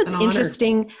think what's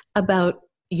interesting about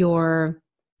your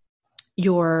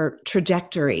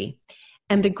trajectory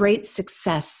and the great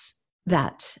success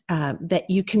that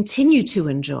you continue to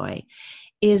enjoy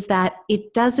is that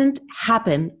it doesn't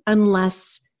happen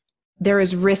unless there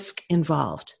is risk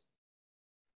involved.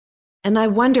 And I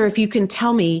wonder if you can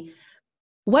tell me,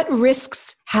 what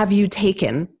risks have you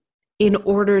taken in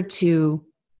order to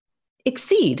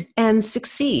exceed and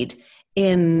succeed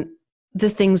in the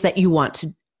things that you want to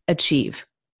achieve?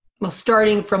 Well,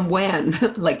 starting from when?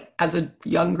 Like as a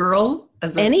young girl?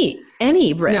 As a,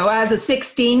 any risk. As a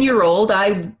 16-year-old,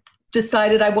 I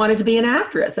decided I wanted to be an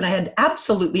actress, and I had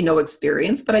absolutely no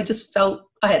experience, but I just felt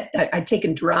I'd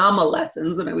taken drama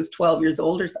lessons when I was 12 years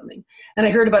old or something. And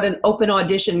I heard about an open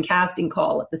audition casting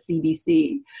call at the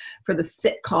CBC for the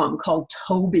sitcom called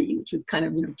Toby, which was kind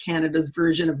of, Canada's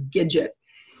version of Gidget.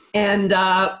 And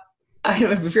I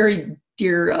have a very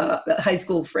dear high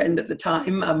school friend at the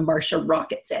time, Marcia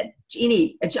Rocket, said,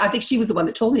 Jeannie, and I think she was the one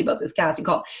that told me about this casting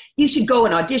call. You should go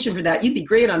and audition for that. You'd be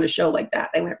great on a show like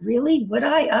that. I went, really? Would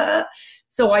I?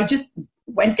 So I just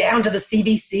went down to the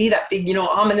CBC, that big,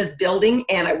 ominous building,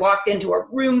 and I walked into a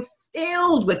room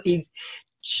filled with these,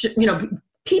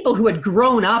 people who had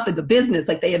grown up in the business,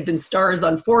 like they had been stars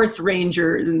on Forest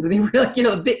Ranger, and they were like,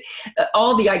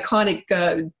 all the iconic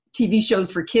TV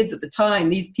shows for kids at the time.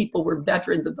 These people were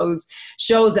veterans of those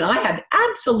shows, and I had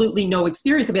absolutely no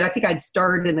experience. I mean, I think I'd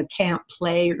starred in a camp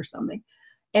play or something,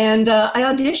 and I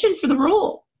auditioned for the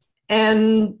role,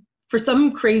 and for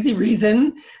some crazy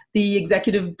reason, the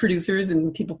executive producers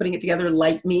and people putting it together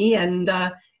liked me, and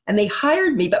they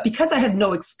hired me. But because I had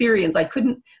no experience, I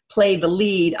couldn't play the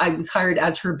lead. I was hired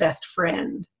as her best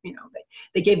friend.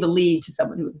 They gave the lead to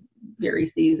someone who was very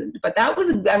seasoned. But that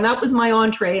was my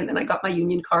entree. And then I got my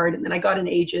union card, and then I got an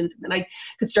agent, and then I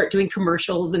could start doing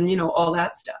commercials and all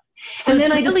that stuff. So and it's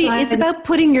then it's about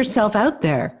putting yourself out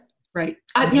there. Right.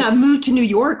 I moved to New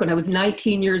York when I was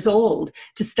 19 years old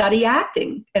to study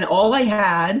acting. And all I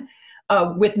had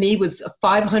with me was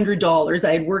 $500.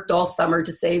 I had worked all summer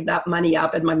to save that money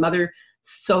up. And my mother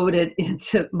sewed it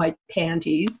into my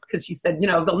panties because she said,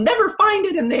 they'll never find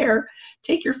it in there.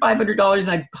 Take your $500. And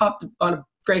I popped on a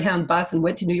Greyhound bus and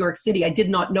went to New York City. I did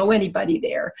not know anybody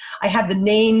there. I had the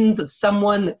names of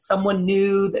someone that someone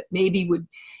knew that maybe would,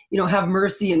 have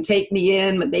mercy and take me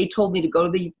in. But they told me to go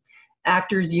to the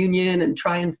Actors Union and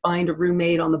try and find a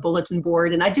roommate on the bulletin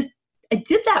board. And I did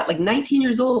that, like 19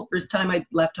 years old, first time I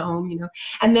left home,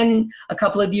 And then a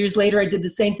couple of years later, I did the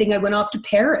same thing. I went off to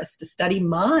Paris to study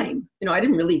mime. I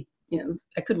didn't really,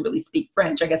 I couldn't really speak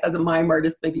French. I guess as a mime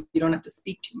artist, maybe you don't have to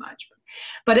speak too much.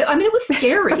 But it was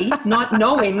scary not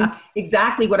knowing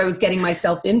exactly what I was getting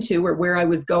myself into or where I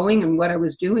was going and what I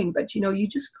was doing. But, you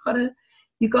just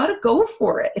gotta go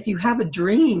for it if you have a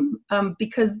dream,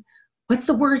 because what's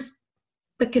the worst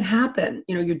that can happen?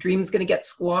 Your dream's going to get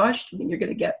squashed. I mean, you're going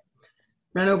to get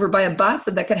run over by a bus,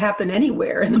 and that could happen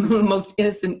anywhere. In the most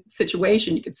innocent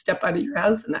situation, you could step out of your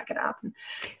house and that could happen.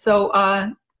 So,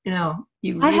 I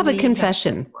have a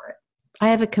confession. I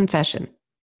have a confession.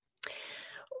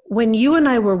 When you and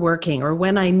I were working, or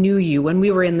when I knew you, when we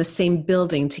were in the same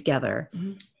building together,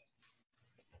 mm-hmm.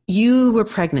 You were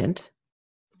pregnant.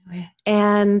 Oh, yeah.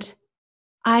 And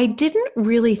I didn't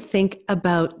really think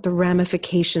about the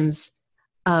ramifications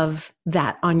of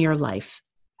that on your life.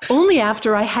 Only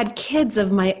after I had kids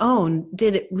of my own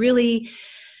did it really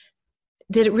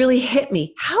hit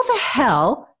me. How the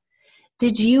hell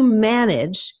did you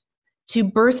manage to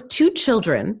birth 2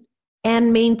 children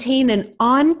and maintain an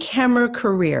on-camera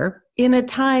career in a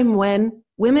time when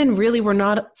women really were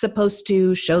not supposed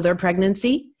to show their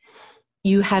pregnancy?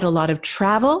 You had a lot of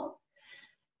travel.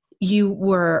 You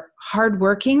were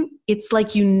hardworking. It's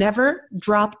like you never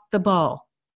dropped the ball.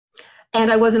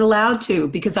 And I wasn't allowed to,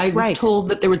 because I was told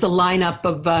that there was a lineup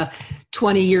of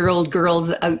 20-year-old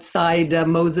girls outside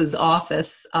Moses'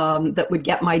 office that would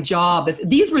get my job.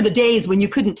 These were the days when you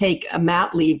couldn't take a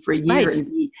mat leave for a year and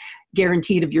be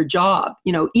guaranteed of your job.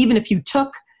 Even if you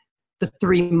took the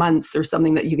 3 months or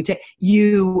something that you could take,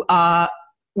 you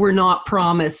were not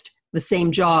promised the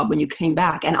same job when you came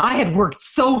back. And I had worked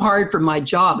so hard for my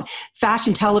job.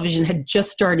 Fashion television had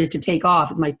just started to take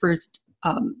off. As my first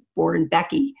born,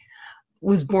 Becky,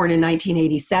 was born in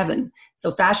 1987.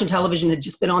 So fashion television had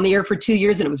just been on the air for 2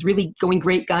 years, and it was really going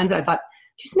great guns. And I thought,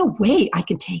 there's no way I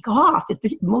can take off if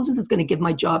Moses is going to give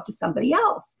my job to somebody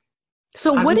else.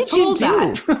 So what did you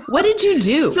do? What did you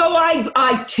do? So I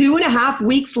 2.5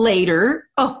 weeks later,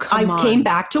 I came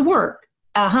back to work.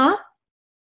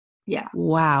 Yeah.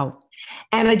 Wow.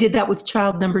 And I did that with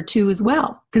child number 2 as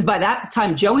well. Because by that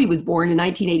time, Joey was born in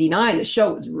 1989. The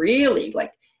show was really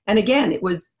and again, it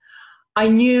was, I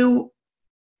knew,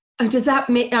 does that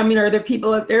make, are there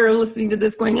people out there listening to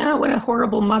this going, what a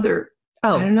horrible mother?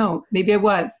 Oh, I don't know. Maybe I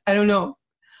was. I don't know.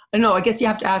 I guess you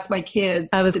have to ask my kids.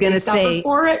 I was going to say.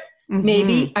 For it? Mm-hmm.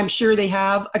 Maybe. I'm sure they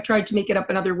have. I've tried to make it up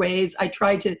in other ways. I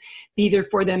tried to be there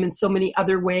for them in so many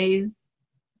other ways.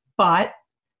 But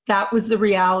that was the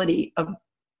reality of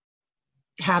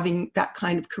having that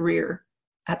kind of career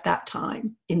at that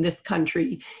time in this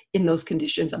country, in those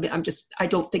conditions. I mean, I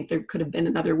don't think there could have been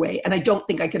another way. And I don't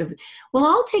think I could have,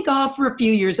 I'll take off for a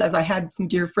few years, as I had some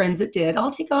dear friends that did.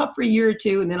 I'll take off for a year or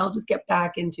two, and then I'll just get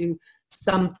back into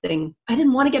something. I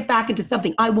didn't want to get back into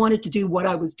something. I wanted to do what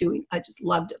I was doing. I just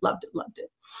loved it.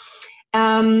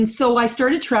 So I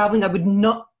started traveling.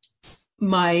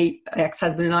 My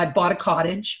ex-husband and I bought a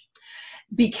cottage,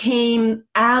 became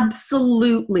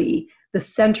absolutely the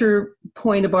center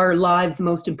point of our lives, the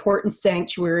most important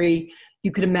sanctuary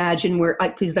you could imagine, where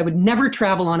I would never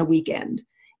travel on a weekend.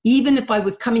 Even if I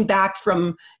was coming back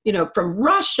from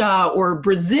Russia or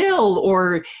Brazil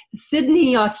or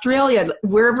Sydney, Australia,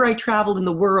 wherever I traveled in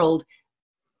the world,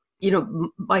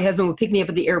 my husband would pick me up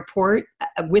at the airport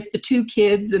with the 2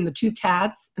 kids and the 2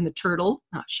 cats and the turtle,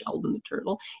 not Sheldon, the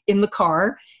turtle, in the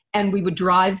car. And we would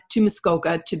drive to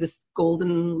Muskoka, to this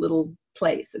golden little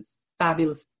place. It's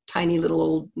fabulous, tiny little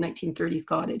old 1930s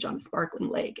cottage on a sparkling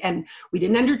lake. And we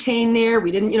didn't entertain there.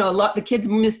 We didn't, the kids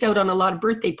missed out on a lot of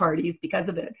birthday parties because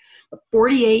of it. But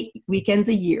 48 weekends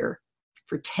a year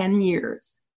for 10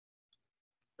 years.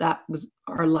 That was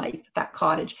our life, that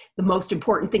cottage, the most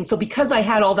important thing. So because I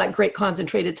had all that great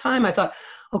concentrated time, I thought,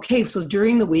 okay, so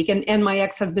during the week, and my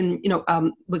ex-husband,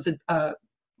 was a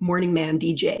morning man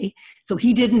DJ. So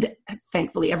he didn't,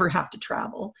 thankfully, ever have to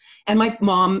travel. And my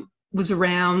mom was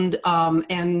around,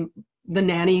 and the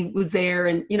nanny was there.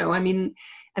 And,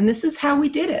 and this is how we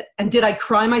did it. And did I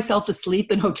cry myself to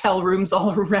sleep in hotel rooms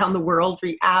all around the world?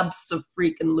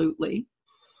 Abso-freaking-lutely.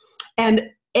 And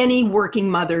any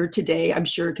working mother today, I'm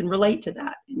sure, can relate to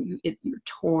that. You're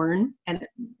torn and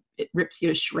it rips you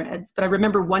to shreds. But I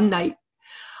remember one night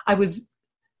I was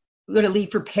going to leave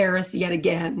for Paris yet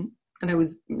again. And I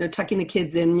was, tucking the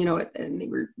kids in, and they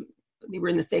were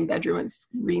in the same bedroom. I was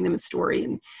reading them a story.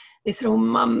 And they said, "Oh,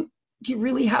 Mom, do you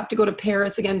really have to go to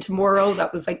Paris again tomorrow?"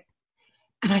 That was like,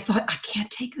 and I thought, I can't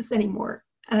take this anymore.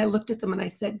 And I looked at them and I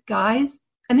said, "Guys,"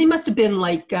 and they must have been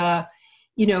like,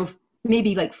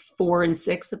 maybe like 4 and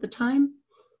 6 at the time.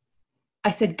 I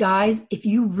said, "Guys, if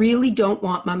you really don't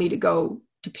want Mommy to go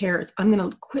to Paris, I'm going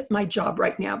to quit my job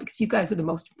right now because you guys are the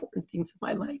most important things in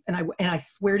my life." And I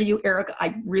swear to you, Erica,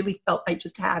 I really felt I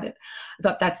just had it. I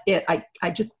thought, that's it. I'm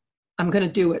going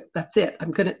to do it. That's it.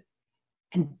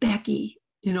 And Becky,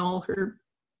 in all her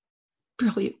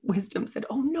brilliant wisdom, said,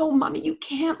 "Oh no, Mommy, you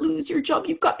can't lose your job.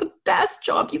 You've got the best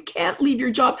job. You can't leave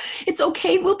your job. It's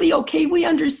okay. We'll be okay. We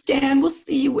understand. We'll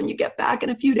see you when you get back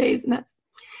in a few days."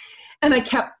 And I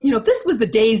kept, this was the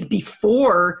days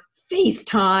before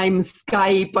FaceTime,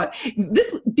 Skype,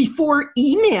 this before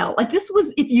email. Like, this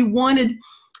was, if you wanted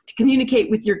to communicate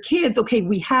with your kids, okay,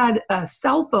 we had a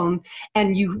cell phone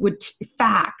and you would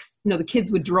fax, the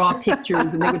kids would draw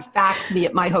pictures and they would fax me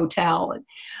at my hotel. And,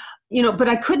 but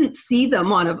I couldn't see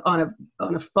them on a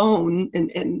phone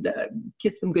and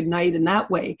kiss them goodnight in that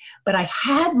way. But I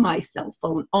had my cell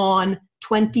phone on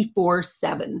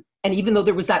 24/7. And even though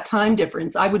there was that time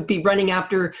difference, I would be running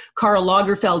after Karl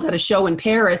Lagerfeld at a show in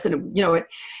Paris, and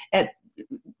at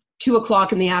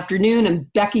 2:00 in the afternoon,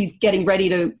 and Becky's getting ready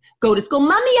to go to school.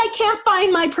 "Mommy, I can't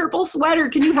find my purple sweater.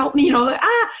 Can you help me?"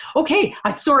 Okay.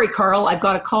 Sorry, Karl, I've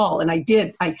got a call. And I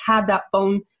did. I had that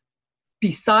phone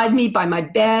beside me by my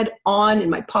bed, in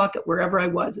my pocket, wherever I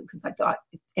was, because I thought,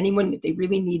 if they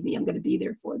really need me, I'm going to be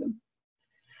there for them.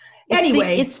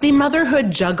 Anyway, it's the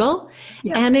motherhood juggle,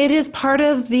 and it is part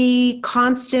of the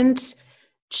constant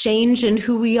change in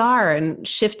who we are and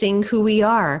shifting who we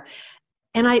are.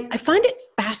 And I find it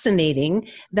fascinating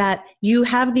that you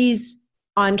have these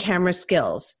on-camera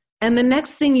skills, and the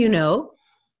next thing you know,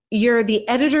 you're the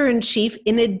editor-in-chief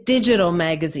in a digital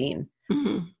magazine,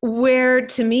 where,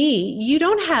 to me, you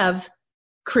don't have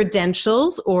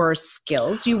credentials or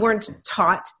skills. You weren't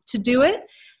taught to do it.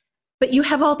 But you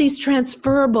have all these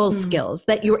transferable skills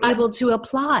that you're able to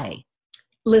apply.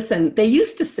 Listen, they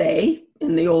used to say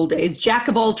in the old days, jack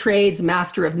of all trades,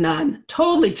 master of none.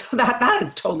 Totally, that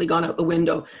has totally gone out the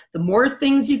window. The more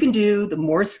things you can do, the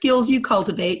more skills you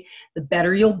cultivate, the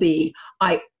better you'll be.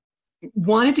 I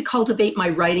wanted to cultivate my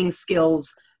writing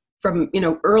skills from,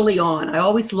 early on. I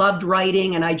always loved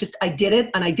writing, and I did it,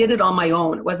 and I did it on my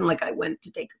own. It wasn't like I went to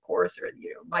take a course or,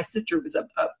 my sister was a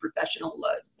professional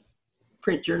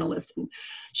print journalist, and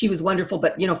she was wonderful.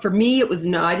 But, for me, it was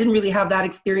I didn't really have that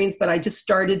experience, but I just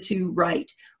started to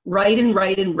write.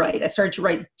 I started to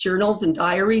write journals and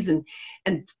diaries, and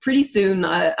pretty soon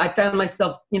I found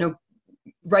myself,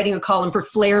 writing a column for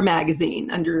Flair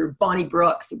magazine under Bonnie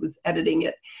Brooks, who was editing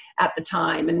it at the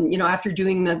time. And, after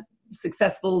doing the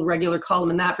successful regular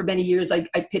column in that for many years, I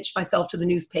pitched myself to the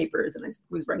newspapers, and I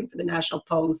was writing for the National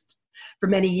Post for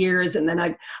many years. And then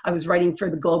I was writing for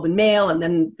the Globe and Mail, and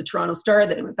then the Toronto Star.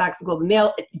 Then I went back to the Globe and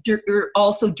Mail.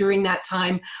 Also during that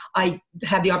time, I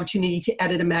had the opportunity to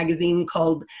edit a magazine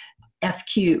called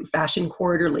FQ, Fashion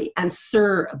Quarterly, and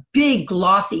Sir, a big,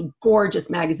 glossy, gorgeous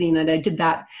magazine. And I did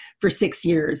that for 6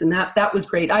 years. And that was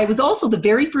great. I was also the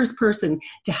very first person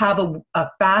to have a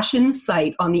fashion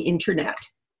site on the internet.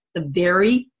 The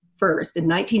very first, in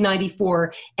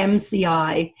 1994,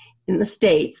 MCI in the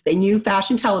States, they knew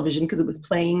fashion television because it was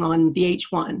playing on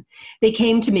VH1. They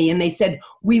came to me and they said,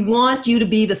 we want you to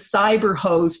be the cyber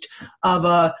host of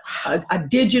a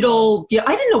digital,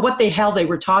 I didn't know what the hell they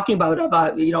were talking about, of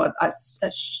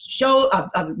a show,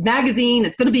 a magazine.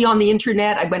 It's going to be on the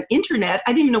internet. I went, internet?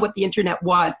 I didn't even know what the internet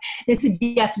was. They said,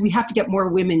 yes, we have to get more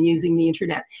women using the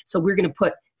internet. So we're going to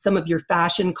put some of your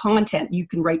fashion content. You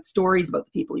can write stories about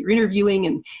the people you're interviewing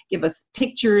and give us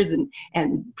pictures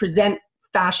and present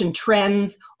fashion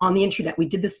trends on the internet. We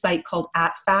did this site called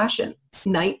At Fashion,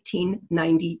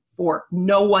 1994.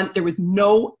 There was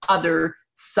no other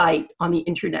site on the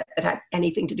internet that had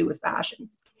anything to do with fashion.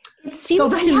 It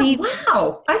seems to me,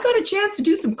 wow, I got a chance to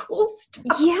do some cool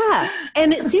stuff. Yeah.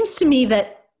 And it seems to me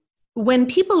that when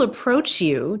people approach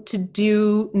you to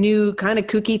do new kind of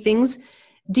kooky things,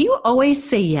 do you always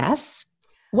say yes?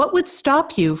 What would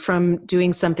stop you from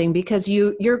doing something? Because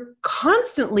you're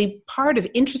constantly part of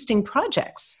interesting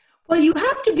projects. Well, you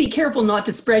have to be careful not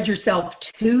to spread yourself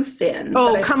too thin.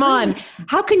 Oh, come on.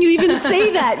 How can you even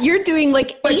say that? You're doing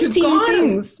like 18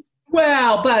 things.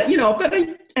 Well,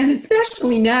 and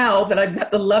especially now that I've met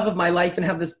the love of my life and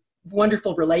have this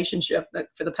wonderful relationship that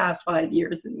for the past 5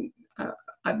 years, and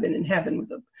I've been in heaven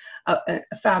with a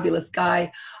fabulous guy.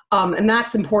 And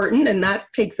that's important, and that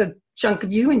takes a chunk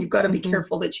of you, and you've got to be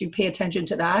careful that you pay attention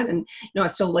to that. And, I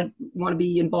still want to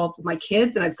be involved with my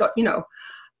kids, and I've got,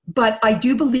 but I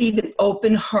do believe in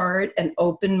open heart and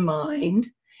open mind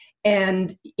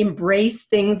and embrace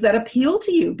things that appeal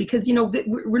to you, because,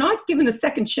 we're not given a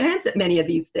second chance at many of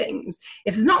these things.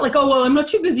 If it's not like, oh, well, I'm not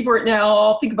too busy for it now,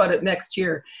 I'll think about it next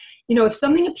year. If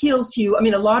something appeals to you,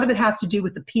 a lot of it has to do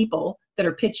with the people that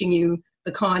are pitching you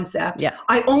the concept. Yeah.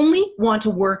 I only want to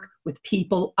work with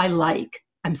people I like.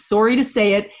 I'm sorry to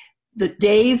say it. The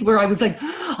days where I was like,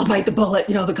 I'll bite the bullet,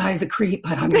 the guy's a creep,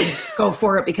 but I'm going to go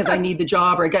for it because I need the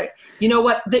job. Or you know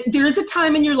what? There is a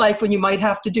time in your life when you might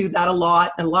have to do that a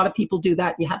lot. And a lot of people do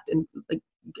that. And you have to,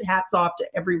 hats off to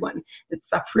everyone that's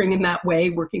suffering in that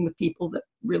way, working with people that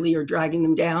really are dragging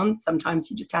them down. Sometimes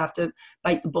you just have to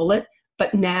bite the bullet.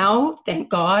 But now, thank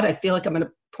God, I feel like I'm at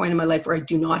a point in my life where I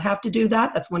do not have to do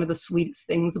that. That's one of the sweetest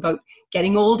things about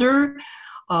getting older.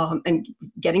 And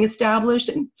getting established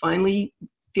and finally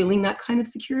feeling that kind of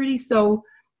security. So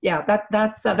yeah,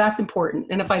 that's important.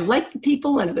 And if I like the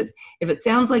people, and if it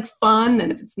sounds like fun, and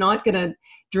if it's not going to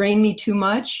drain me too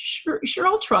much, sure,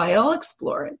 I'll try it. I'll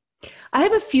explore it. I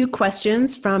have a few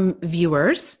questions from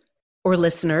viewers or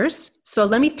listeners. So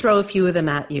let me throw a few of them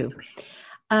at you.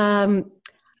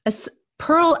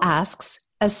 Pearl asks,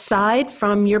 aside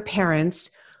from your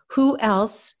parents, who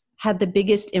else had the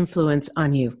biggest influence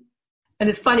on you? And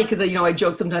it's funny because, I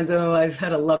joke sometimes, I've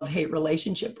had a love-hate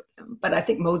relationship with him. But I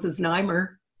think Moses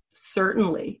Znaimer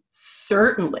certainly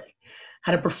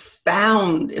had a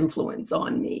profound influence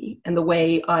on me and the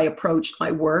way I approached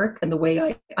my work and the way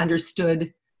I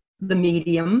understood the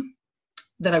medium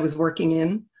that I was working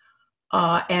in.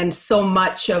 And so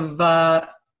much of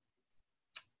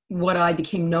what I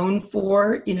became known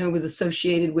for, was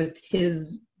associated with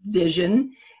his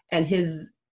vision and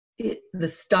the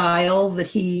style that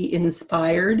he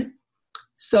inspired.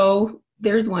 So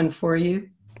there's one for you.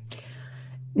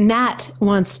 Nat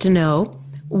wants to know,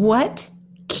 what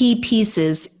key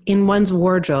pieces in one's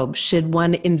wardrobe should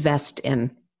one invest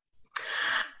in?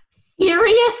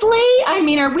 Seriously?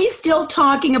 Are we still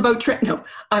talking about trends? No,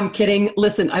 I'm kidding.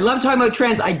 Listen, I love talking about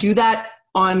trends. I do that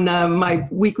on my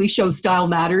weekly show, Style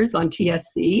Matters, on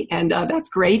TSC. And that's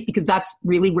great because that's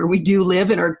really where we do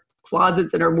live, in our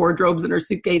closets and our wardrobes and our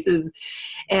suitcases.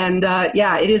 And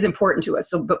it is important to us.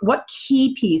 So, but what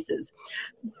key pieces?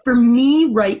 For me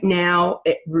right now,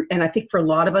 and I think for a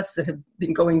lot of us that have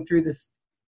been going through this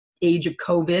age of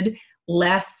COVID,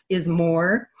 less is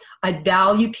more. I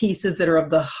value pieces that are of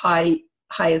the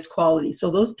highest quality. So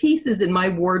those pieces in my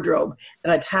wardrobe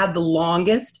that I've had the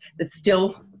longest, that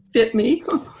still fit me,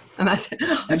 and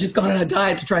I've just gone on a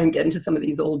diet to try and get into some of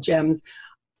these old gems.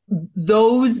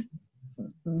 Those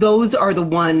are the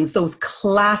ones, those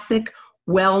classic,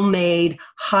 well-made,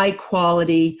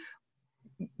 high-quality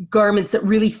garments that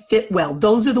really fit well.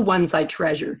 Those are the ones I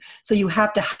treasure. So you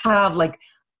have to have like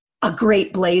a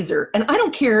great blazer. And I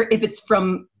don't care if it's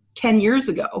from 10 years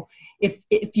ago. If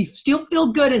you still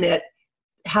feel good in it,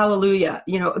 hallelujah.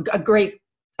 A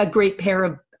great pair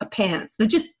of pants that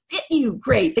just fit you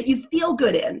great, that you feel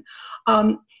good in.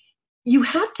 you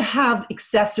have to have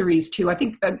accessories too. I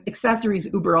think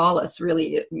accessories uber alles,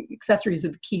 really. Accessories are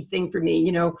the key thing for me.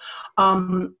 You know,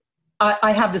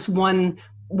 I have this one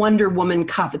Wonder Woman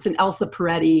cuff. It's an Elsa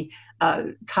Peretti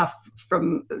cuff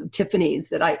from Tiffany's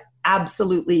that I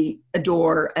absolutely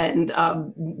adore. And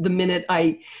the minute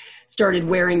I started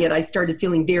wearing it, I started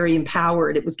feeling very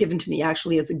empowered. It was given to me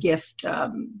actually as a gift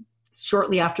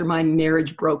shortly after my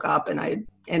marriage broke up, and I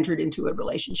entered into a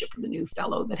relationship with a new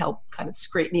fellow that helped kind of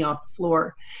scrape me off the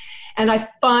floor. And I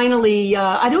finally,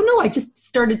 I don't know, I just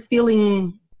started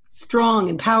feeling strong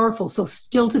and powerful. So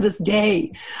still to this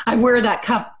day, I wear that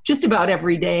cuff just about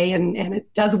every day, and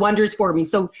it does wonders for me.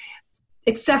 So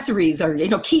accessories are, you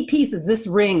know, key pieces. This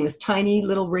ring, this tiny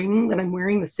little ring that I'm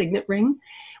wearing, the signet ring,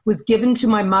 was given to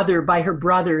my mother by her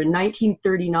brother in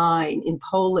 1939 in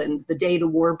Poland, the day the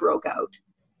war broke out.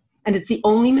 And it's the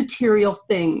only material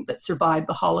thing that survived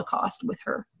the Holocaust with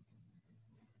her.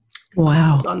 Wow.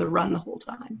 I was on the run the whole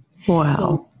time. Wow.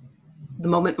 So the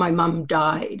moment my mom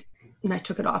died, and I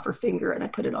took it off her finger and I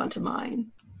put it onto mine.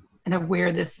 And I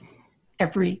wear this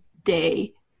every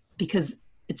day because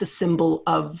it's a symbol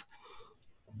of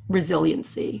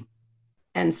resiliency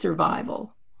and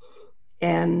survival.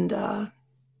 And the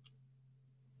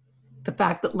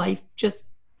fact that life just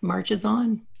marches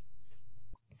on.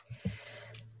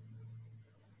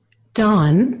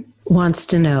 Dawn wants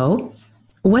to know,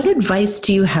 what advice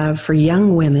do you have for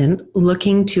young women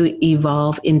looking to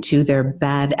evolve into their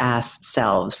badass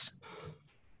selves?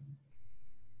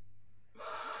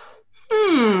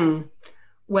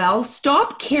 Well,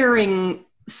 stop caring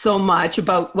so much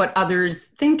about what others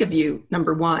think of you,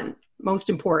 number one. Most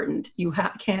important. You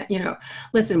can't, you know,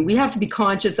 listen, we have to be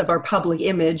conscious of our public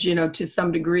image, you know, to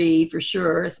some degree for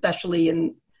sure, especially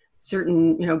in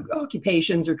certain, you know,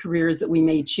 occupations or careers that we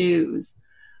may choose.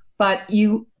 But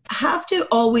you have to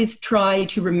always try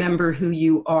to remember who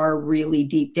you are really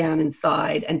deep down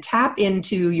inside and tap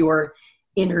into your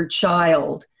inner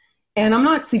child. And I'm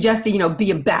not suggesting, you know,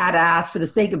 be a badass for the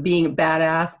sake of being a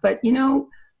badass, but, you know,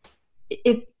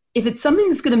 if it's something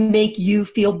that's going to make you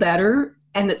feel better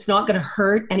and that's not going to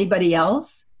hurt anybody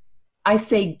else, I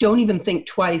say don't even think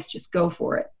twice, just go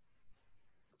for it.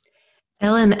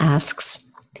 Ellen asks,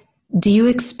 do you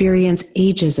experience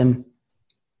ageism?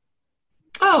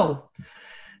 Oh,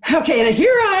 okay. And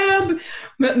here I am.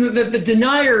 The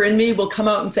denier in me will come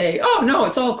out and say, oh, no,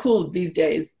 it's all cool these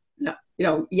days. No, you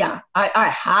know, yeah, I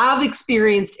have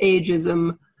experienced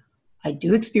ageism. I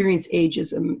do experience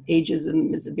ageism.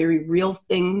 Ageism is a very real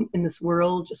thing in this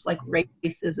world, just like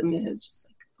racism is, just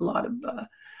like a lot of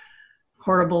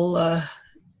horrible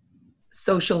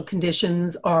social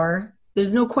conditions are.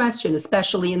 There's no question,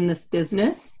 especially in this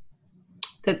business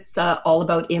that's all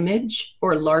about image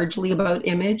or largely about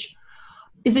image.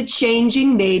 Is it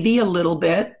changing? Maybe a little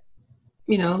bit.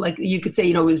 You know, like you could say,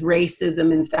 you know, is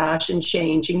racism in fashion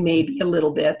changing? Maybe a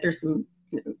little bit. There's some,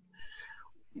 you know,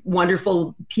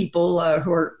 wonderful people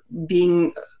who are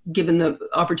being given the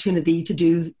opportunity to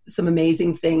do some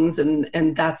amazing things,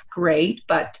 and that's great,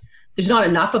 but there's not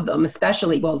enough of them,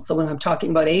 especially, well, so when I'm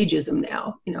talking about ageism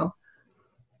now, you know,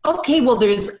 okay, well,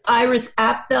 there's Iris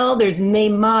Apfel, there's Mae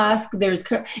Musk, there's,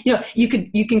 you know, you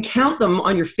can count them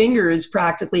on your fingers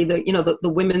practically, the, you know, the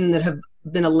women that have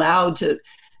been allowed to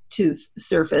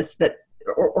surface that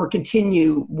or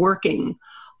continue working.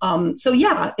 So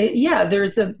yeah,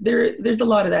 there's a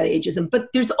lot of that ageism,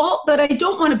 but I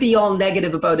don't want to be all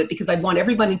negative about it, because I want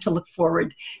everybody to look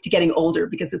forward to getting older,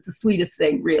 because it's the sweetest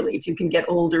thing, really, if you can get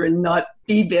older and not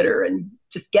be bitter and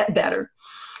just get better.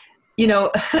 You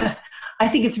know, I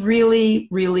think it's really,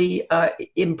 really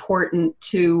important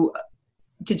to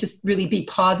just really be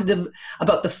positive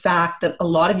about the fact that a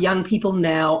lot of young people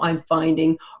now, I'm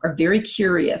finding, are very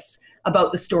curious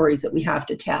about the stories that we have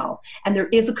to tell. And there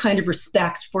is a kind of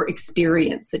respect for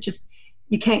experience that just,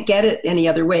 you can't get it any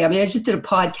other way. I mean, I just did a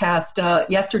podcast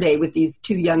yesterday with these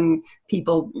two young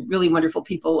people, really wonderful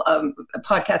people, a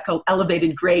podcast called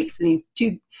Elevated Grapes. And these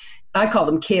two, I call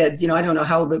them kids, you know, I don't know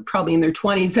how, they're probably in their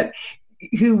 20s,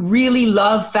 who really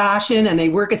love fashion, and they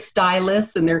work as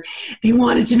stylists, and they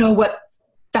wanted to know what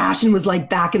fashion was like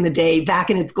back in the day, back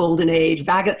in its golden age,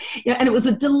 and it was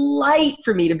a delight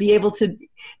for me to be able to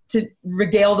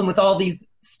regale them with all these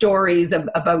stories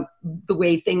about the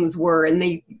way things were, and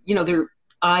they, you know, their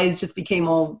eyes just became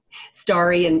all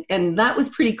starry, and that was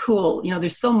pretty cool. You know,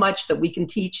 there's so much that we can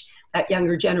teach that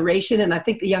younger generation, and I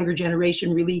think the younger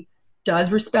generation really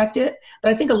does respect it.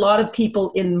 But I think a lot of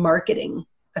people in marketing,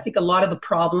 I think a lot of the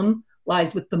problem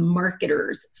lies with the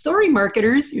marketers. Sorry,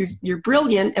 marketers, you're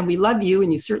brilliant, and we love you,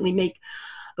 and you certainly make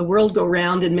the world go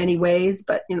round in many ways.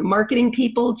 But, marketing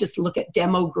people just look at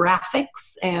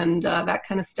demographics and that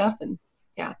kind of stuff. And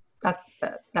yeah,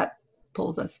 that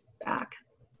pulls us back.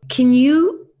 Can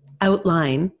you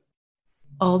outline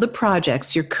all the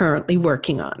projects you're currently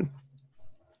working on?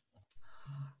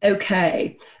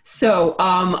 Okay, so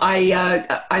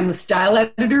I'm the style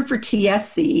editor for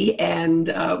TSC,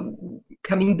 and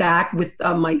coming back with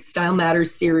my Style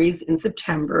Matters series in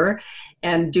September,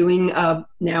 and doing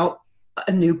now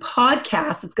a new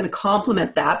podcast that's going to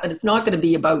complement that, but it's not going to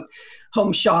be about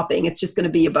home shopping. It's just going to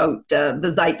be about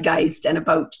the zeitgeist and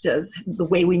about the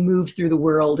way we move through the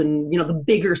world and, the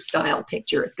bigger style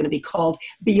picture. It's going to be called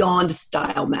Beyond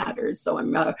Style Matters. So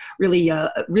I'm really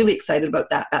excited about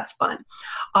that. That's fun.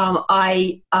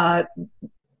 I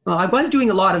was doing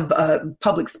a lot of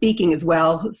public speaking as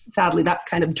well. Sadly, that's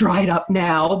kind of dried up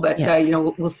now, but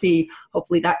we'll see.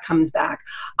 Hopefully that comes back.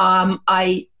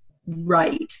 I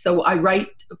write. So I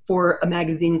write for a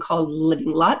magazine called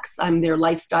Living Lux. I'm their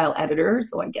lifestyle editor,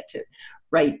 so I get to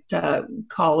write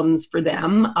columns for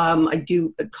them. I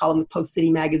do a column with Post City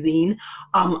magazine.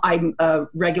 I'm a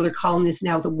regular columnist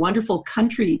now with a wonderful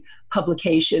country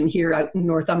publication here out in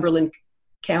Northumberland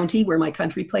County, where my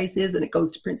country place is, and it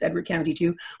goes to Prince Edward County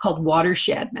too, called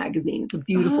Watershed magazine. It's a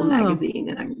beautiful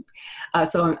magazine, and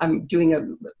I'm doing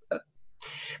a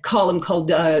column called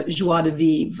Joie de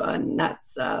Vivre, and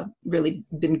that's really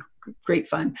been great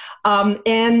fun.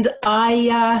 And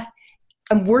I'm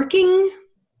working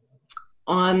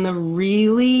on a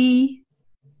really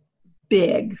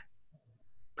big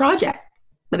project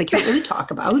that I can't really talk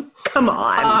about. Come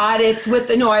on. It's with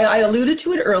I alluded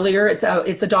to it earlier. It's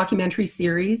a documentary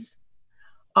series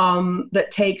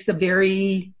that takes a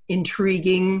very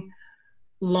intriguing,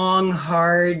 long,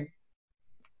 hard,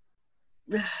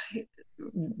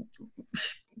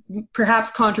 perhaps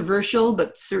controversial,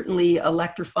 but certainly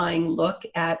electrifying look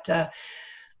at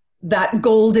that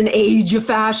golden age of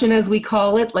fashion, as we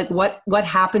call it, like what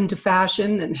happened to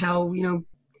fashion and how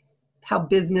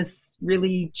business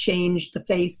really changed the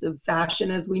face of fashion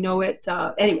as we know it.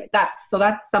 Anyway, that's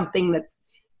something that's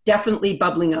definitely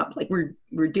bubbling up. Like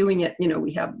we're doing it,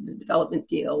 we have the development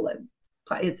deal, and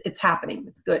it's happening.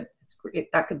 It's good.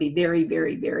 That could be very,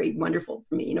 very, very wonderful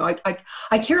for me.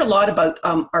 I care a lot about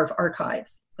our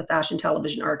archives, the fashion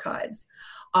television archives,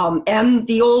 and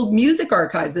the old music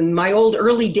archives, and my old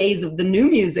early days of the new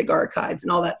music archives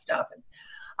and all that stuff. And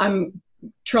I'm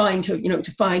trying to,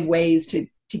 to find ways to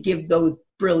give those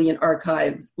brilliant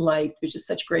archives life. There's just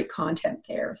such great content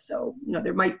there. So,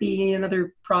 there might be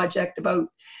another project about,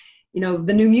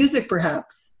 the new music,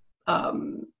 perhaps.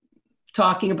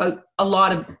 Talking about a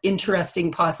lot of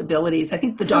interesting possibilities. I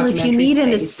think the documentary if you need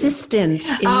an assistant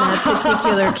in that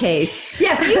particular case.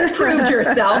 Yes, you proved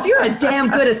yourself. You're a damn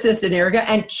good assistant, Erica,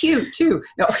 and cute too.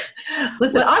 No,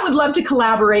 listen, I would love to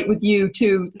collaborate with you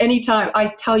too anytime.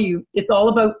 I tell you, it's all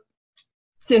about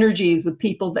synergies with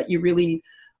people that you really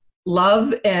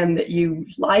love and that you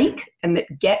like and that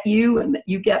get you and that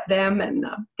you get them. And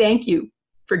thank you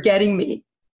for getting me.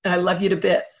 And I love you to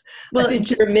bits. Well, I think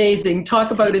you're amazing.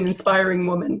 Talk about an inspiring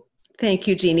woman. Thank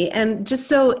you, Jeannie. And just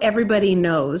so everybody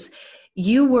knows,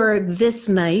 you were this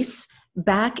nice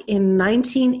back in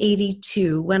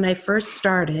 1982 when I first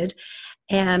started,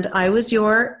 and I was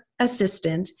your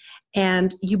assistant,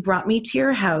 and you brought me to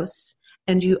your house,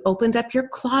 and you opened up your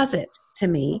closet to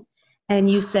me, and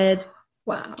you said,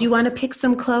 "Wow, do you want to pick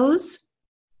some clothes?"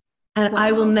 And wow.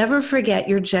 I will never forget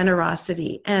your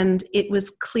generosity. And it was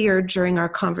clear during our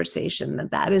conversation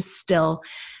that is still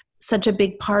such a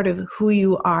big part of who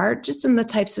you are, just in the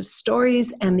types of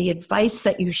stories and the advice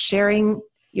that you're sharing.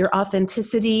 Your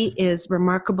authenticity is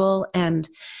remarkable, and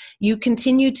you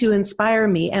continue to inspire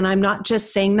me. And I'm not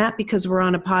just saying that because we're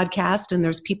on a podcast and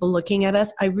there's people looking at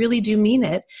us. I really do mean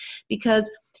it, because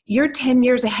you're 10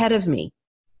 years ahead of me.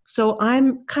 So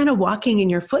I'm kind of walking in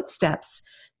your footsteps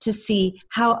to see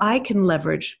how I can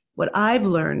leverage what I've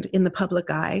learned in the public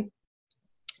eye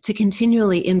to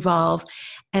continually evolve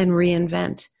and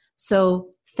reinvent. So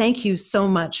thank you so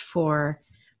much for,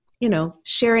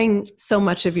 sharing so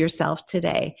much of yourself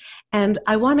today. And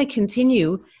I want to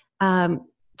continue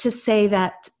to say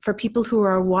that for people who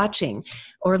are watching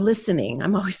or listening,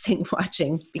 I'm always saying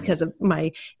watching because of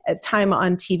my time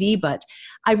on TV, but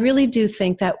I really do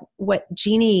think that what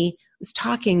Jeannie was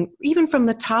talking, even from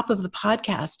the top of the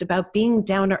podcast, about being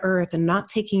down to earth and not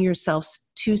taking yourself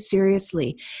too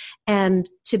seriously, and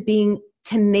to being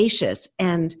tenacious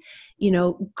and,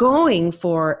 going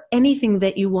for anything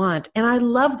that you want. And I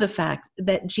love the fact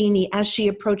that Jeannie, as she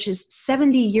approaches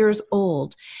 70 years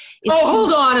old.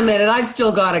 Hold on a minute. I've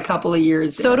still got a couple of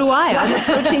years. So do I. I'm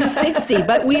approaching 60,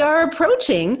 but we are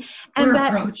approaching.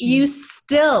 And you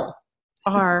still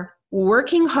are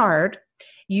working hard.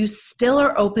 You still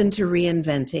are open to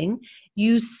reinventing.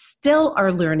 You still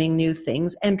are learning new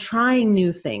things and trying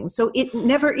new things. So it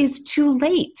never is too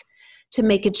late to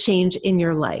make a change in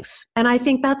your life. And I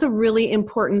think that's a really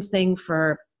important thing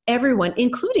for everyone,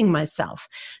 including myself,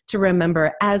 to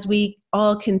remember as we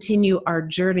all continue our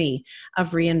journey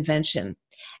of reinvention.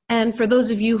 And for those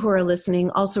of you who are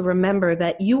listening, also remember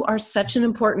that you are such an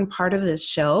important part of this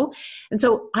show. And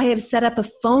so I have set up a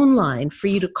phone line for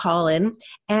you to call in,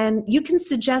 and you can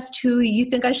suggest who you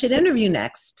think I should interview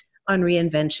next on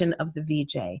Reinvention of the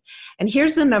VJ. And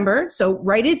here's the number. So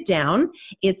write it down.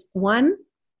 It's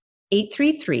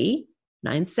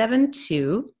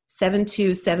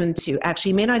 1-833-972-7272. Actually,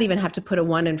 you may not even have to put a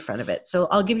 1 in front of it. So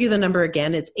I'll give you the number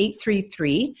again. It's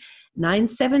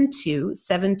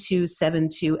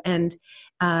 833-972-7272. And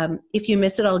if you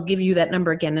miss it, I'll give you that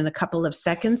number again in a couple of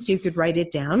seconds so you could write it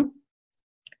down.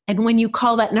 And when you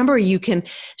call that number, you can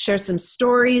share some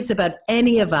stories about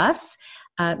any of us.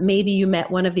 Maybe you met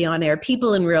one of the on-air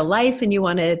people in real life and you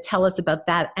want to tell us about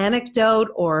that anecdote,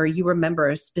 or you remember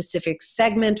a specific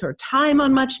segment or time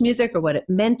on Much Music or what it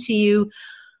meant to you.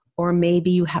 Or maybe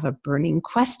you have a burning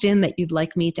question that you'd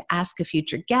like me to ask a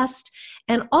future guest.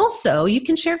 And also, you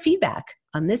can share feedback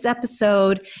on this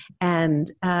episode and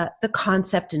the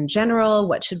concept in general.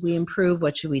 What should we improve?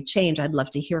 What should we change? I'd love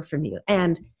to hear from you.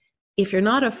 And if you're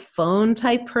not a phone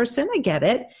type person, I get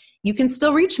it. You can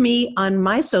still reach me on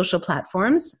my social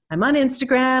platforms. I'm on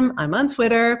Instagram, I'm on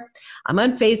Twitter, I'm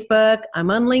on Facebook, I'm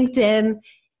on LinkedIn.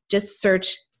 Just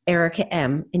search Erica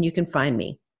M and you can find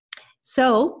me.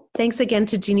 So thanks again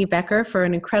to Jeannie Becker for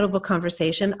an incredible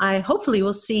conversation. I hopefully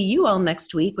will see you all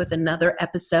next week with another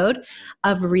episode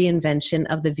of Reinvention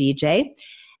of the VJ.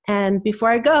 And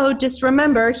before I go, just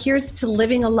remember, here's to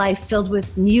living a life filled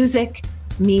with music,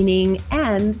 meaning,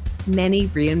 and many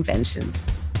reinventions.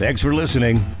 Thanks for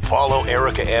listening. Follow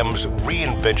Erica M's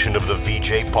Reinvention of the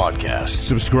VJ podcast.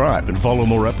 Subscribe and follow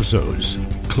more episodes.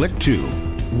 Click to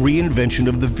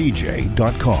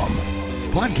reinventionofthevj.com.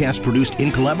 Podcast produced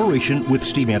in collaboration with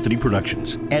Steve Anthony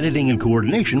Productions. Editing and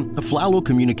coordination of Flalo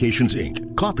Communications,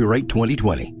 Inc. Copyright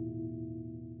 2020.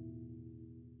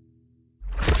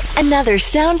 Another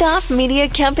Sound Off Media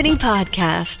Company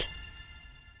podcast.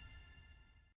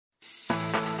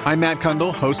 I'm Matt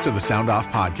Kundle, host of the Sound Off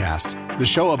Podcast, the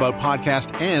show about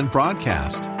podcast and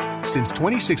broadcast. Since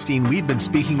 2016, we've been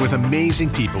speaking with amazing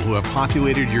people who have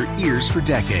populated your ears for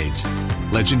decades.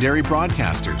 Legendary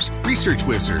broadcasters, research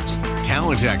wizards,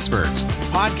 talent experts,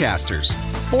 podcasters,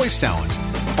 voice talent.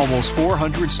 Almost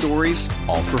 400 stories,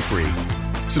 all for free.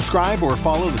 Subscribe or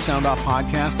follow the Sound Off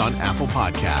Podcast on Apple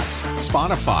Podcasts,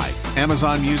 Spotify,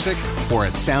 Amazon Music, or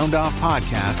at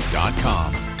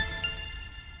soundoffpodcast.com.